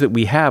it is that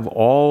we have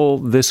all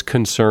this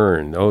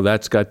concern. Oh,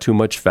 that's got too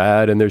much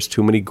fat, and there's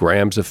too many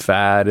grams of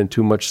fat, and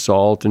too much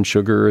salt, and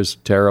sugar is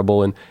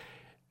terrible,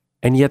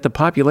 and yet the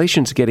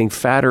population's getting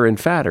fatter and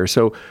fatter.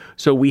 So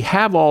we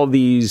have all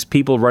these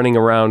people running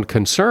around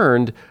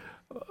concerned,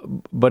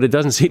 but it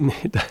doesn't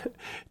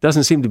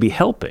seem to be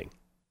helping.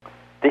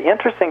 The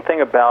interesting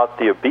thing about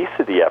the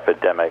obesity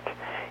epidemic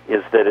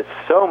is that it's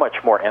so much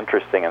more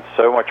interesting and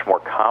so much more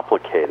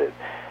complicated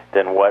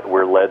than what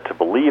we're led to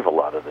believe a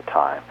lot of the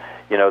time.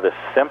 You know, the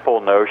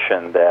simple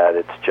notion that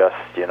it's just,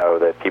 you know,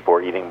 that people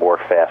are eating more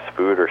fast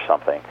food or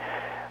something,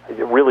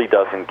 it really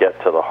doesn't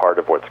get to the heart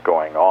of what's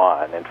going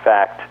on. In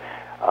fact,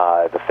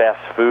 the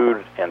fast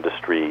food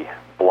industry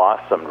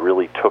blossomed,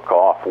 really took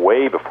off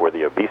way before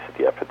the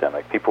obesity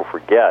epidemic. People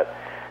forget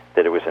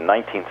that it was in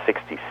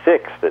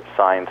 1966 that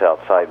signs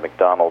outside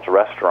McDonald's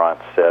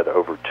restaurants said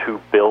over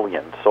 2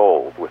 billion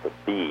sold with a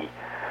B.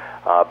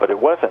 But it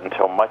wasn't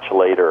until much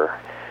later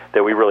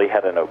that we really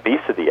had an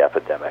obesity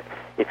epidemic.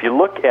 If you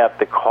look at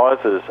the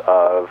causes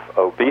of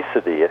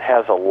obesity, it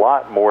has a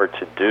lot more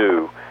to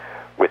do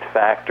with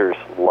factors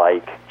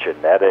like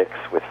genetics,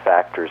 with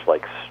factors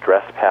like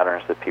stress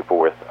patterns that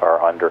people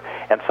are under,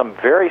 and some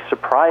very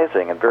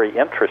surprising and very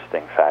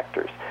interesting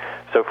factors.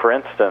 So, for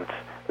instance,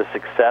 the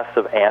success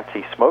of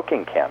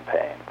anti-smoking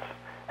campaigns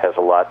has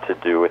a lot to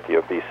do with the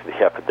obesity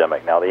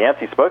epidemic. Now, the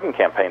anti-smoking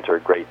campaigns are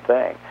a great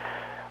thing.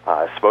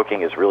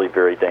 Smoking is really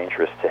very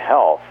dangerous to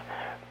health.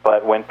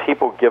 But when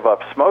people give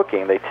up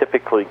smoking, they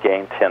typically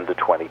gain 10 to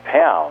 20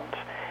 pounds.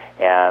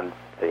 And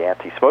the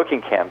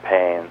anti-smoking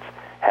campaigns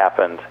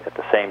happened at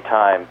the same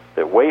time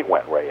that weight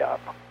went way up.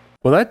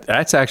 Well,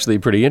 that's actually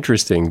pretty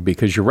interesting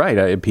because you're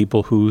right.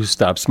 People who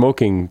stop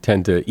smoking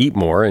tend to eat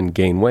more and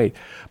gain weight.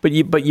 But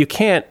you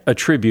can't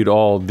attribute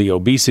all the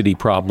obesity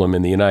problem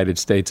in the United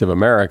States of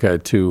America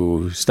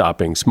to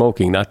stopping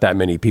smoking. Not that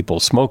many people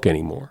smoke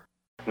anymore.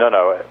 No.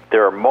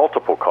 There are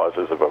multiple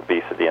causes of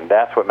obesity, and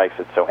that's what makes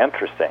it so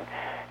interesting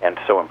and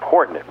so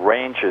important. It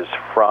ranges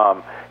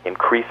from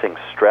increasing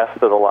stress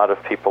that a lot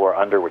of people are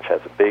under, which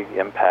has a big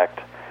impact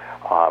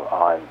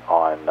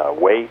on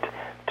weight,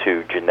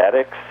 to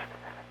genetics,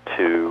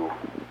 to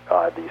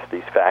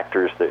these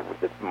factors that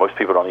most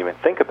people don't even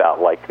think about,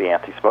 like the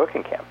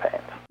anti-smoking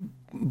campaigns.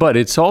 But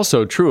it's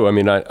also true. I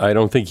mean, I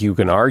don't think you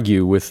can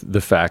argue with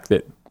the fact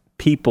that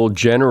people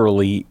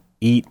generally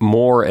eat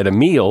more at a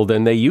meal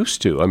than they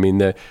used to. I mean,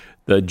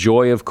 the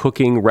joy of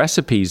cooking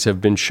recipes have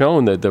been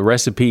shown that the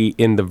recipe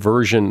in the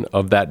version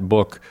of that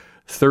book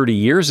 30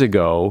 years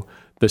ago,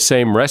 the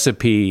same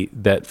recipe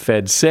that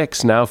fed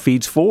 6 now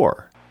feeds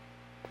 4.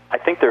 I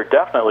think there are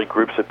definitely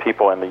groups of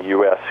people in the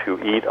U.S. who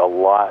eat a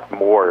lot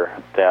more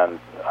than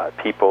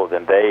people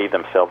than they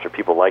themselves or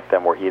people like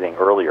them were eating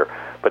earlier.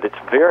 But it's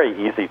very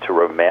easy to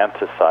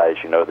romanticize,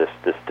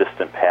 this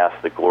distant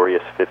past, the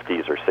glorious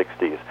 50s or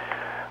 60s,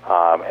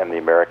 and the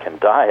American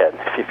diet.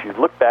 If you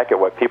look back at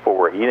what people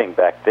were eating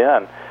back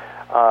then,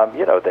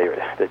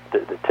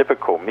 the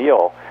typical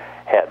meal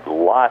had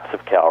lots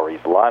of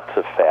calories, lots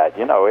of fat.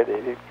 It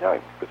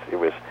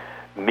was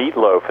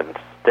meatloaf and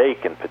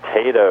steak and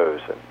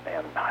potatoes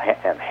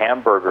and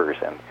hamburgers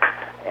and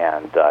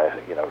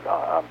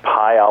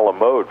pie a la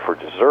mode for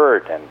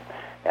dessert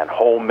and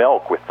whole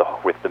milk with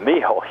the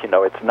meal.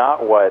 It's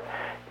not what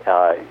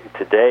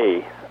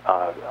today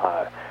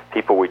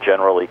people would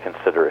generally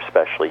consider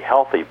especially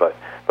healthy, but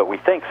we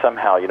think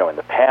somehow in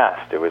the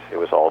past it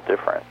was all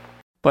different.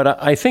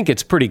 But I think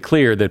it's pretty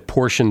clear that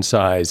portion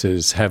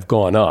sizes have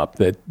gone up.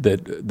 That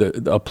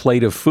a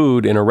plate of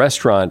food in a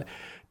restaurant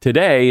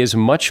today is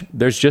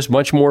there's just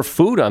much more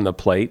food on the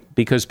plate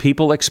because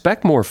people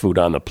expect more food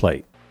on the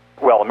plate.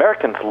 Well,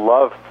 Americans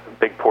love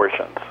big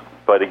portions,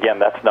 but again,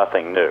 that's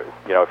nothing new.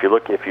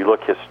 If you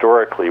look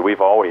historically,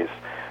 we've always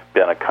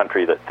been a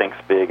country that thinks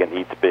big and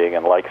eats big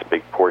and likes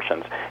big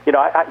portions.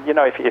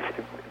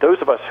 If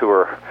those of us who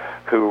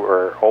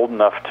are old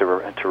enough to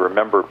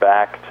remember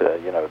back to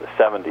the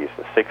 70s,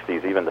 the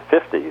 60s, even the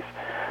 50s,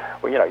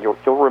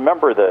 you'll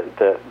remember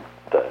the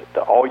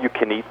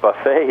all-you-can-eat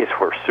buffets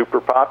were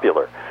super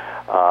popular.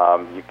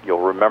 You'll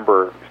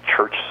remember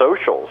church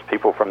socials.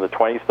 People from the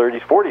 20s,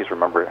 30s, 40s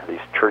remember these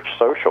church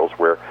socials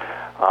where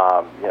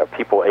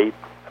people ate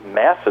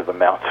massive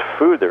amounts of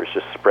food that was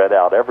just spread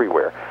out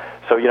everywhere.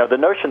 So, the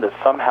notion that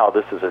somehow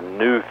this is a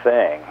new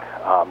thing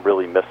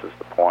really misses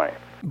the point.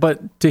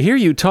 But to hear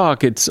you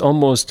talk, it's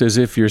almost as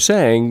if you're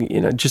saying,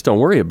 just don't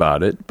worry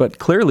about it. But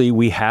clearly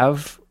we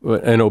have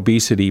an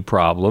obesity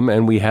problem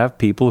and we have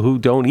people who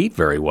don't eat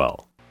very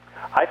well.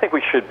 I think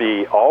we should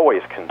be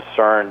always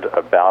concerned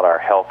about our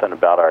health and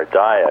about our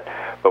diet.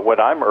 But what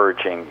I'm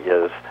urging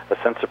is a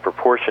sense of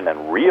proportion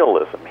and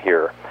realism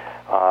here.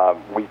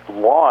 We've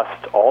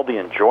lost all the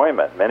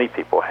enjoyment, many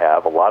people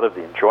have, a lot of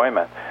the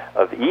enjoyment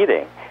of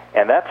eating.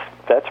 And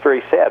that's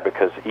very sad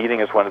because eating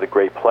is one of the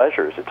great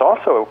pleasures. It's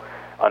also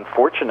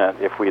unfortunate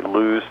if we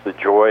lose the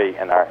joy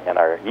in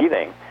our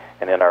eating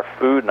and in our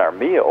food and our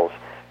meals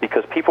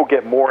because people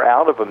get more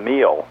out of a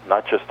meal,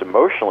 not just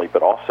emotionally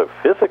but also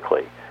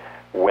physically,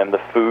 when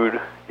the food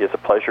is a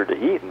pleasure to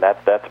eat, and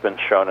that's been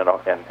shown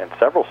in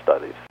several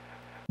studies.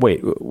 Wait,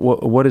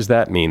 what does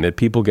that mean, that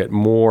people get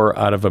more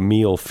out of a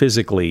meal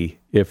physically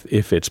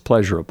if it's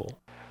pleasurable?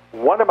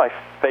 One of my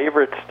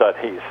favorite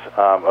studies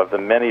of the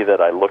many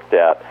that I looked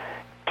at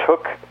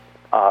took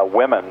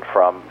women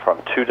from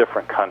 2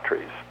 different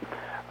countries,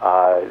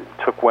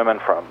 took women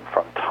from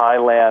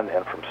Thailand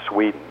and from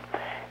Sweden,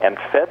 and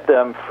fed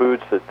them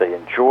foods that they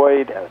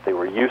enjoyed and that they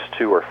were used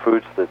to or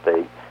foods that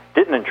they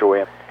didn't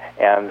enjoy.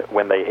 And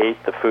when they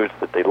ate the foods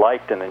that they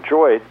liked and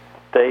enjoyed,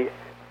 they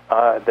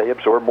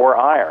absorb more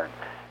iron.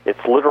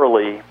 It's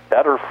literally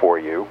better for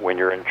you when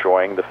you're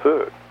enjoying the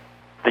food.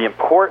 The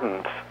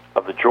importance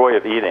of the joy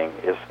of eating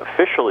is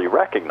officially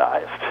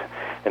recognized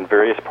in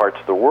various parts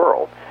of the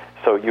world.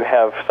 So you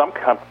have some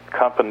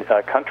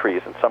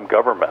countries and some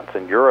governments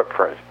in Europe,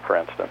 for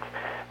instance,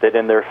 that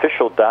in their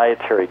official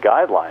dietary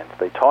guidelines,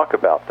 they talk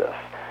about this.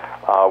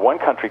 One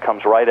country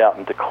comes right out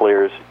and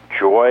declares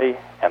joy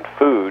and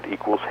food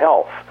equals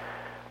health.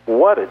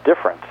 What a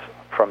difference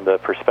from the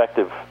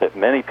perspective that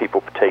many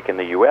people take in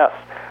the U.S.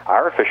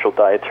 Our official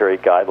dietary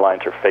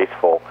guidelines are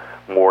faithful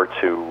more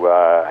to,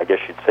 I guess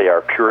you'd say,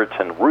 our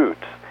Puritan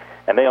roots,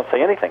 and they don't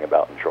say anything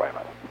about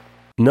enjoyment.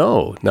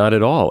 No, not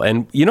at all.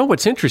 And you know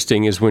what's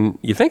interesting is when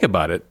you think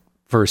about it,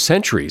 for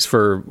centuries,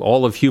 for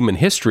all of human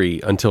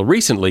history until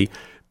recently,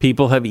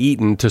 people have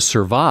eaten to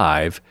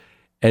survive.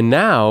 And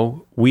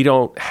now we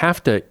don't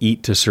have to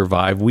eat to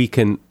survive. We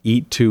can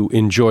eat to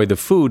enjoy the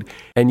food.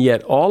 And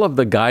yet all of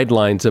the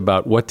guidelines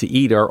about what to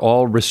eat are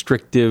all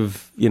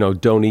restrictive,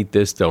 don't eat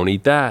this, don't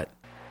eat that.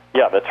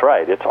 Yeah, that's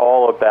right. It's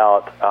all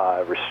about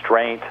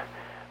restraint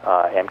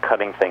and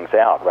cutting things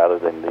out rather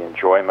than the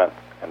enjoyment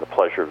and the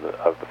pleasure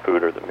of the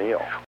food or the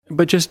meal.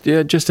 But just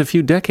a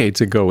few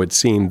decades ago, it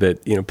seemed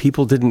that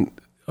people didn't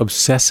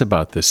obsess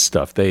about this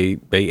stuff. They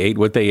ate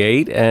what they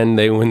ate, and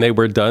when they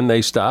were done,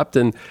 they stopped,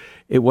 and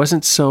it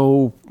wasn't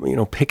so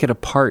pick it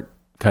apart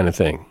kind of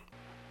thing.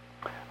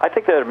 I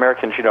think that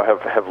Americans,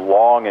 have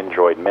long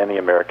enjoyed. Many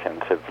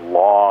Americans have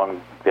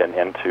long been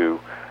into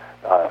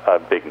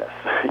bigness,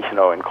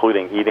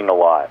 including eating a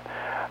lot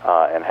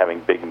and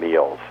having big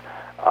meals.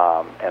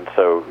 And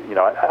so,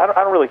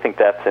 I don't really think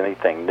that's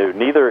anything new.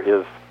 Neither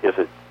is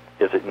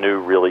it new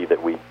really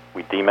that we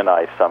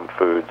demonize some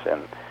foods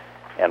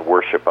and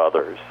worship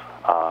others.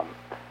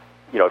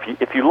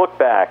 If you look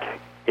back,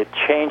 it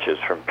changes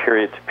from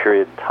period to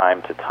period,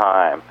 time to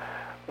time,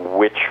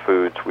 which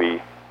foods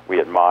we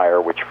admire,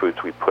 which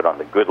foods we put on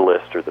the good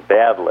list or the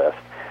bad list.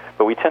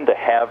 But we tend to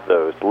have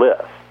those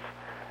lists.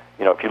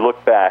 If you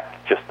look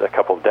back just a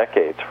couple of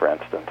decades, for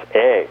instance,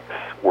 eggs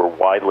were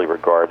widely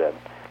regarded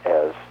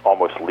as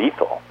almost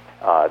lethal.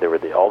 There were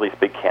all these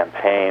big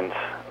campaigns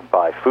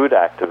by food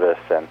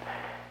activists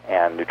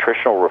and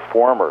nutritional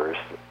reformers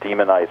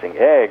demonizing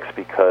eggs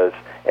because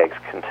eggs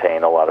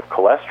contain a lot of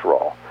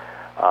cholesterol.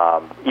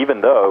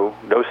 Even though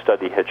no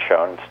study had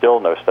shown, and still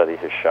no study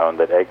has shown,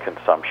 that egg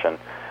consumption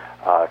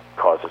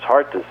causes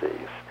heart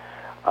disease.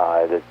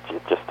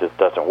 It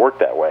doesn't work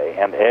that way.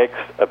 And eggs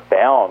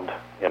abound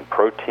in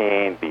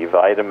protein, B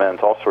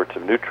vitamins, all sorts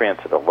of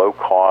nutrients at a low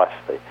cost.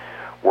 They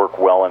work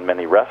well in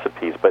many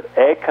recipes. But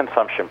egg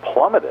consumption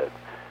plummeted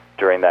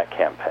during that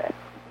campaign.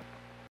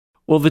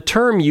 Well, the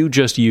term you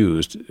just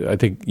used, I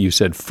think you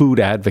said food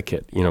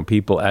advocate,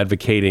 people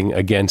advocating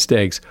against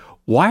eggs.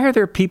 Why are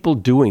there people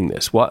doing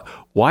this?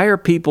 Why are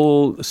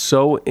people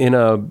so in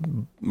a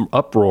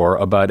uproar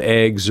about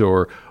eggs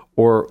or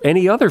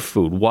any other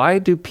food? Why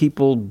do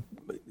people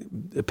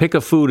pick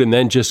a food and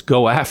then just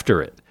go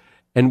after it?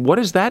 And what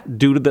does that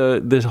do to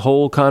this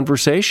whole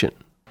conversation?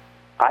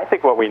 I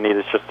think what we need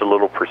is just a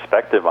little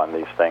perspective on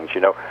these things.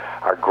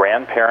 Our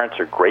grandparents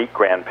or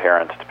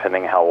great-grandparents,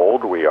 depending how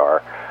old we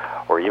are,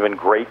 or even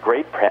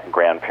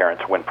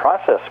great-great-grandparents, when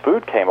processed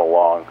food came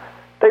along,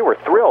 they were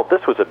thrilled.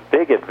 This was a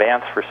big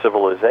advance for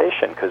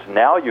civilization because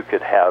now you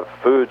could have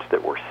foods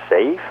that were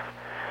safe,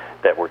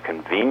 that were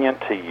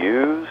convenient to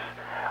use,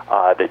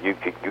 that you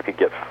could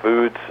get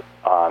foods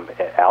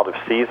out of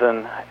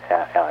season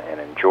and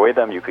enjoy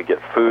them. You could get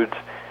foods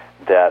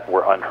that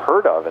were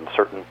unheard of in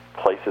certain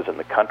places in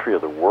the country or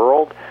the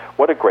world.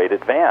 What a great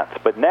advance.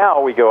 But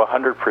now we go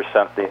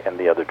 100% in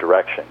the other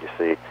direction, you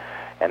see.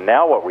 And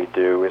now what we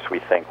do is we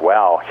think,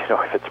 wow,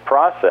 if it's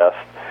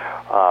processed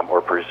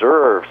or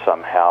preserved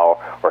somehow,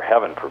 or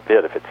heaven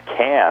forbid, if it's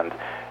canned,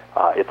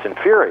 it's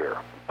inferior.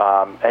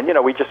 And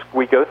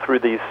we go through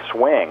these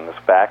swings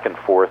back and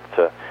forth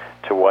to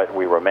what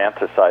we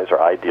romanticize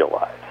or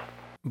idealize.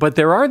 But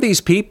there are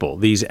these people,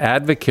 these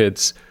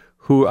advocates,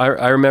 who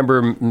I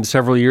remember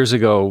several years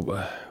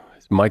ago,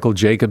 Michael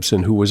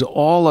Jacobson, who was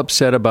all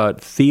upset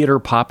about theater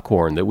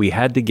popcorn, that we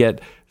had to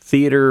get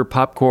theater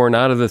popcorn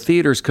out of the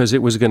theaters because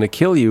it was going to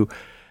kill you.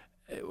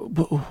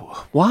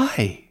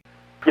 Why?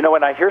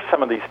 When I hear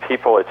some of these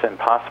people, it's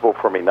impossible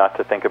for me not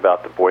to think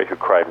about The Boy Who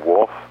Cried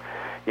Wolf.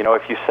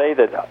 If you say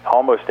that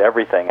almost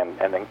everything,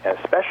 and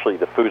especially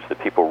the foods that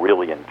people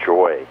really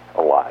enjoy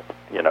a lot,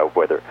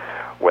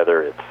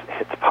 whether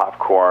it's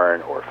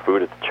popcorn or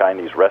food at the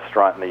Chinese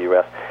restaurant in the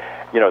U.S.,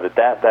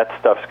 that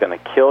stuff's going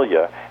to kill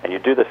you, and you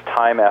do this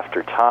time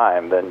after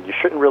time, then you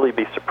shouldn't really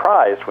be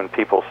surprised when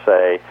people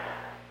say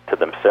to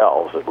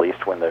themselves, at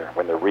least when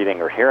they're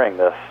reading or hearing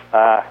this,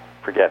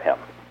 forget him.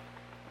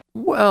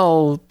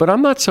 Well, but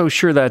I'm not so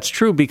sure that's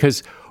true,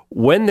 because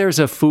when there's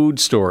a food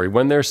story,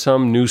 when there's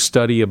some new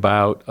study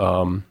about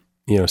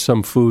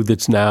some food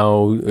that's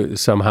now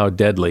somehow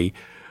deadly,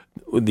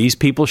 these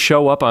people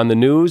show up on the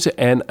news,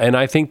 and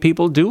I think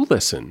people do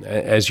listen,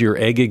 as your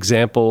egg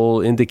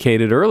example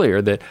indicated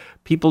earlier, that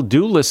people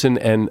do listen,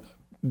 and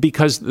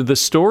because the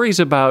stories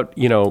about,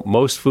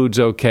 most food's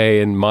okay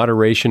and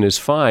moderation is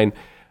fine,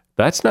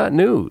 that's not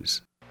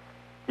news.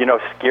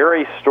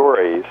 Scary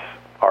stories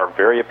are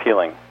very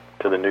appealing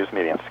to the news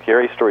media. And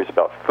scary stories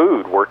about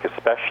food work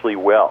especially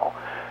well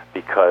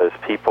because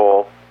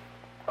people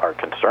are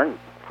concerned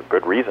for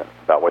good reason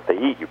about what they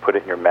eat. You put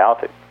it in your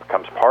mouth, it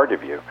becomes part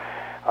of you.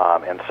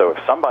 And so if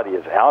somebody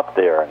is out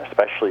there, and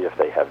especially if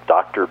they have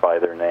doctor by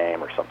their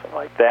name or something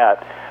like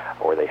that,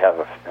 or they have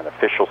an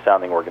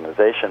official-sounding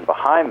organization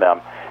behind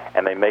them,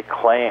 and they make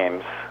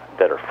claims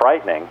that are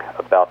frightening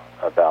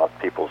about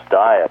people's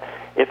diet,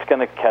 it's going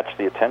to catch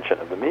the attention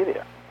of the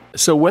media.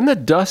 So when the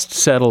dust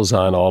settles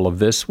on all of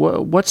this,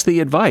 what's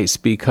the advice?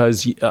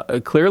 Because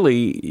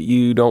clearly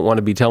you don't want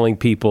to be telling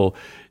people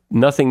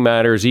nothing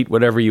matters, eat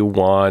whatever you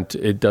want,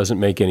 it doesn't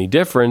make any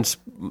difference,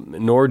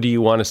 nor do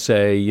you want to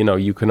say,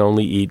 you can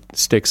only eat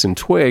sticks and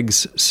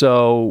twigs.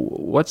 So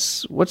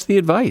what's the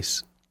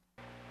advice?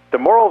 The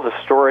moral of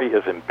the story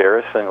is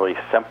embarrassingly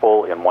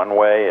simple in one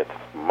way.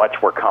 It's much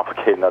more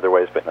complicated in other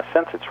ways, but in a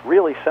sense it's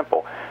really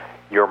simple.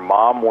 Your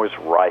mom was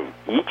right.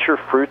 Eat your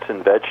fruits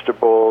and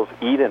vegetables,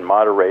 eat in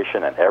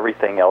moderation, and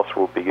everything else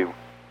will be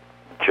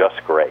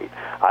just great.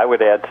 I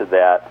would add to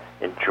that,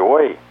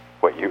 enjoy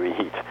what you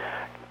eat.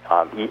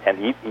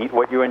 Eat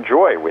what you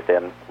enjoy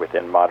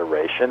within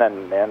moderation,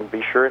 and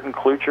be sure it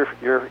includes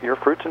your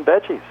fruits and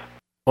veggies.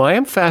 Well, I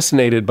am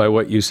fascinated by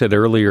what you said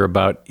earlier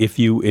about if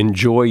you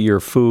enjoy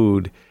your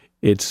food,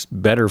 it's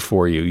better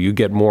for you. You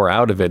get more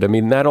out of it. I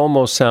mean, that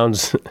almost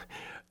sounds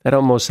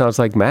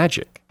like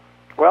magic.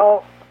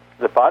 Well,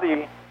 the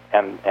body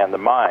and the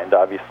mind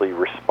obviously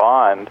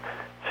respond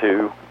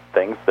to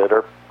things that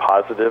are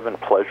positive and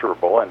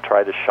pleasurable, and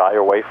try to shy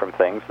away from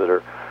things that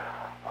are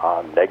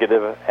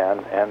negative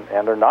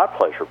and are not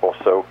pleasurable.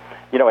 So,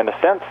 in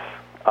a sense,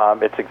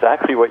 it's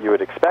exactly what you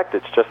would expect.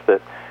 It's just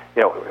that,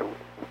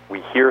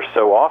 we hear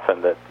so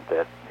often that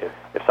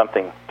if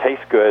something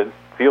tastes good,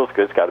 feels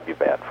good, it's got to be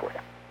bad for you.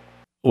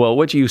 Well,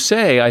 what you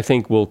say, I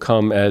think, will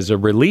come as a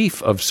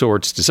relief of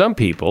sorts to some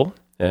people.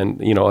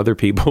 And, other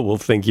people will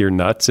think you're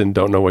nuts and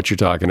don't know what you're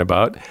talking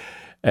about.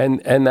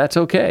 And that's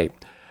okay.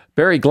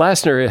 Barry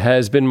Glassner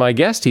has been my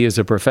guest. He is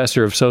a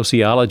professor of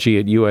sociology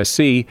at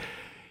USC.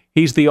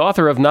 He's the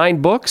author of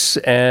 9 books,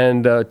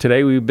 and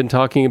today we've been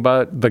talking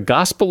about the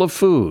gospel of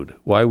food,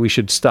 why we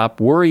should stop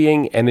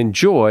worrying and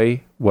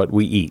enjoy what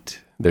we eat.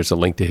 There's a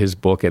link to his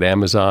book at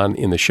Amazon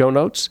in the show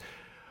notes.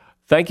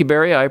 Thank you,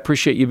 Barry. I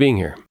appreciate you being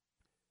here.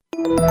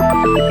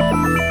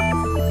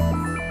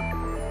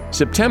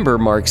 September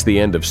marks the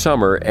end of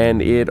summer,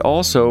 and it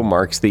also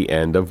marks the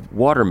end of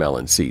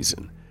watermelon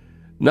season.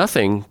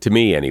 Nothing, to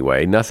me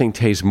anyway, nothing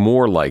tastes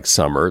more like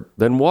summer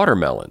than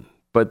watermelon.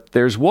 But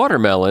there's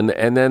watermelon,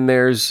 and then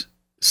there's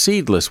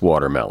seedless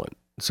watermelon.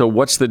 So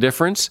what's the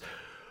difference?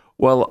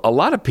 Well, a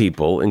lot of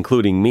people,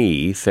 including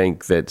me,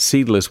 think that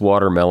seedless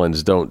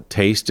watermelons don't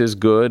taste as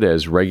good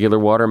as regular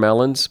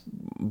watermelons.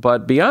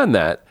 But beyond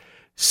that,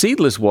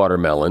 seedless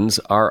watermelons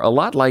are a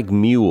lot like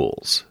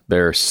mules.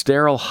 They're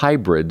sterile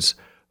hybrids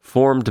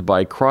formed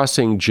by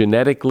crossing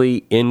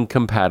genetically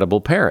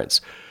incompatible parents.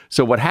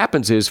 So what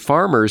happens is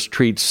farmers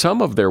treat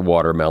some of their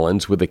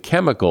watermelons with a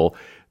chemical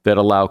that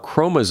allow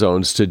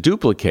chromosomes to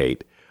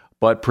duplicate,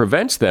 but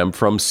prevents them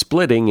from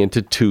splitting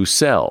into 2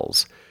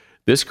 cells.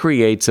 This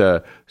creates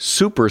a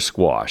super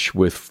squash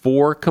with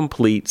 4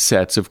 complete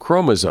sets of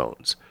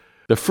chromosomes.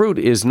 The fruit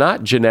is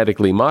not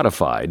genetically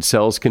modified.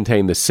 Cells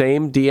contain the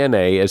same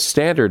DNA as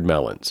standard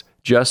melons,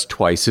 just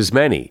twice as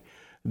many.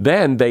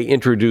 Then they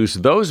introduce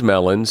those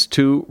melons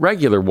to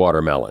regular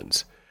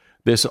watermelons.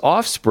 This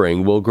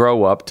offspring will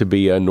grow up to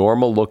be a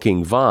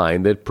normal-looking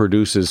vine that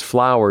produces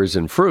flowers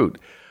and fruit.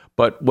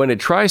 But when it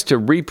tries to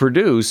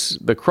reproduce,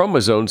 the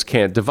chromosomes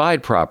can't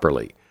divide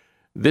properly.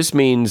 This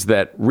means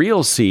that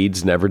real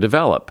seeds never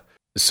develop.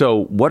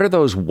 So what are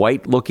those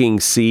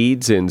white-looking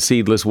seeds in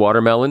seedless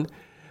watermelon?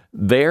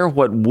 They're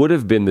what would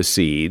have been the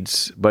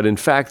seeds, but in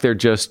fact they're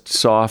just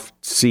soft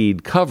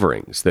seed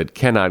coverings that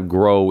cannot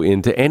grow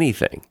into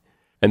anything.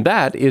 And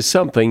that is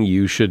something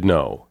you should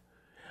know.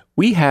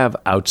 We have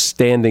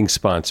outstanding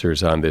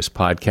sponsors on this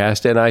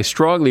podcast, and I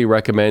strongly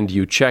recommend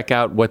you check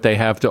out what they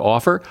have to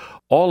offer.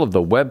 All of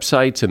the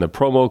websites and the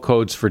promo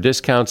codes for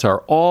discounts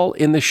are all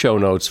in the show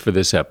notes for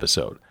this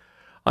episode.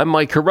 I'm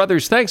Mike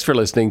Carruthers. Thanks for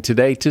listening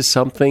today to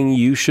Something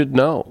You Should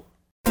Know.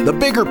 The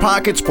Bigger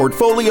Pockets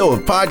portfolio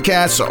of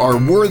podcasts are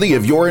worthy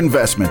of your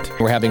investment.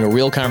 We're having a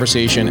real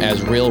conversation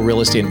as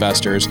real estate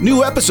investors.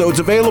 New episodes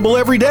available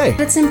every day.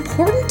 It's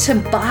important to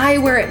buy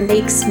where it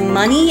makes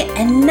money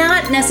and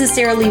not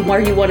necessarily where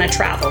you want to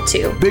travel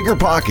to. Bigger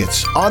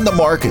Pockets, On the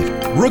Market,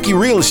 Rookie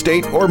Real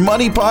Estate, or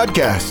Money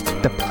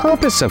Podcast. The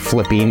purpose of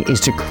flipping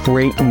is to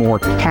create more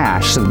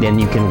cash so then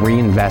you can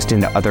reinvest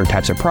into other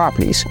types of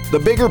properties. The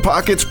Bigger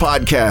Pockets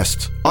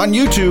Podcast, on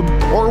YouTube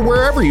or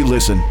wherever you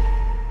listen.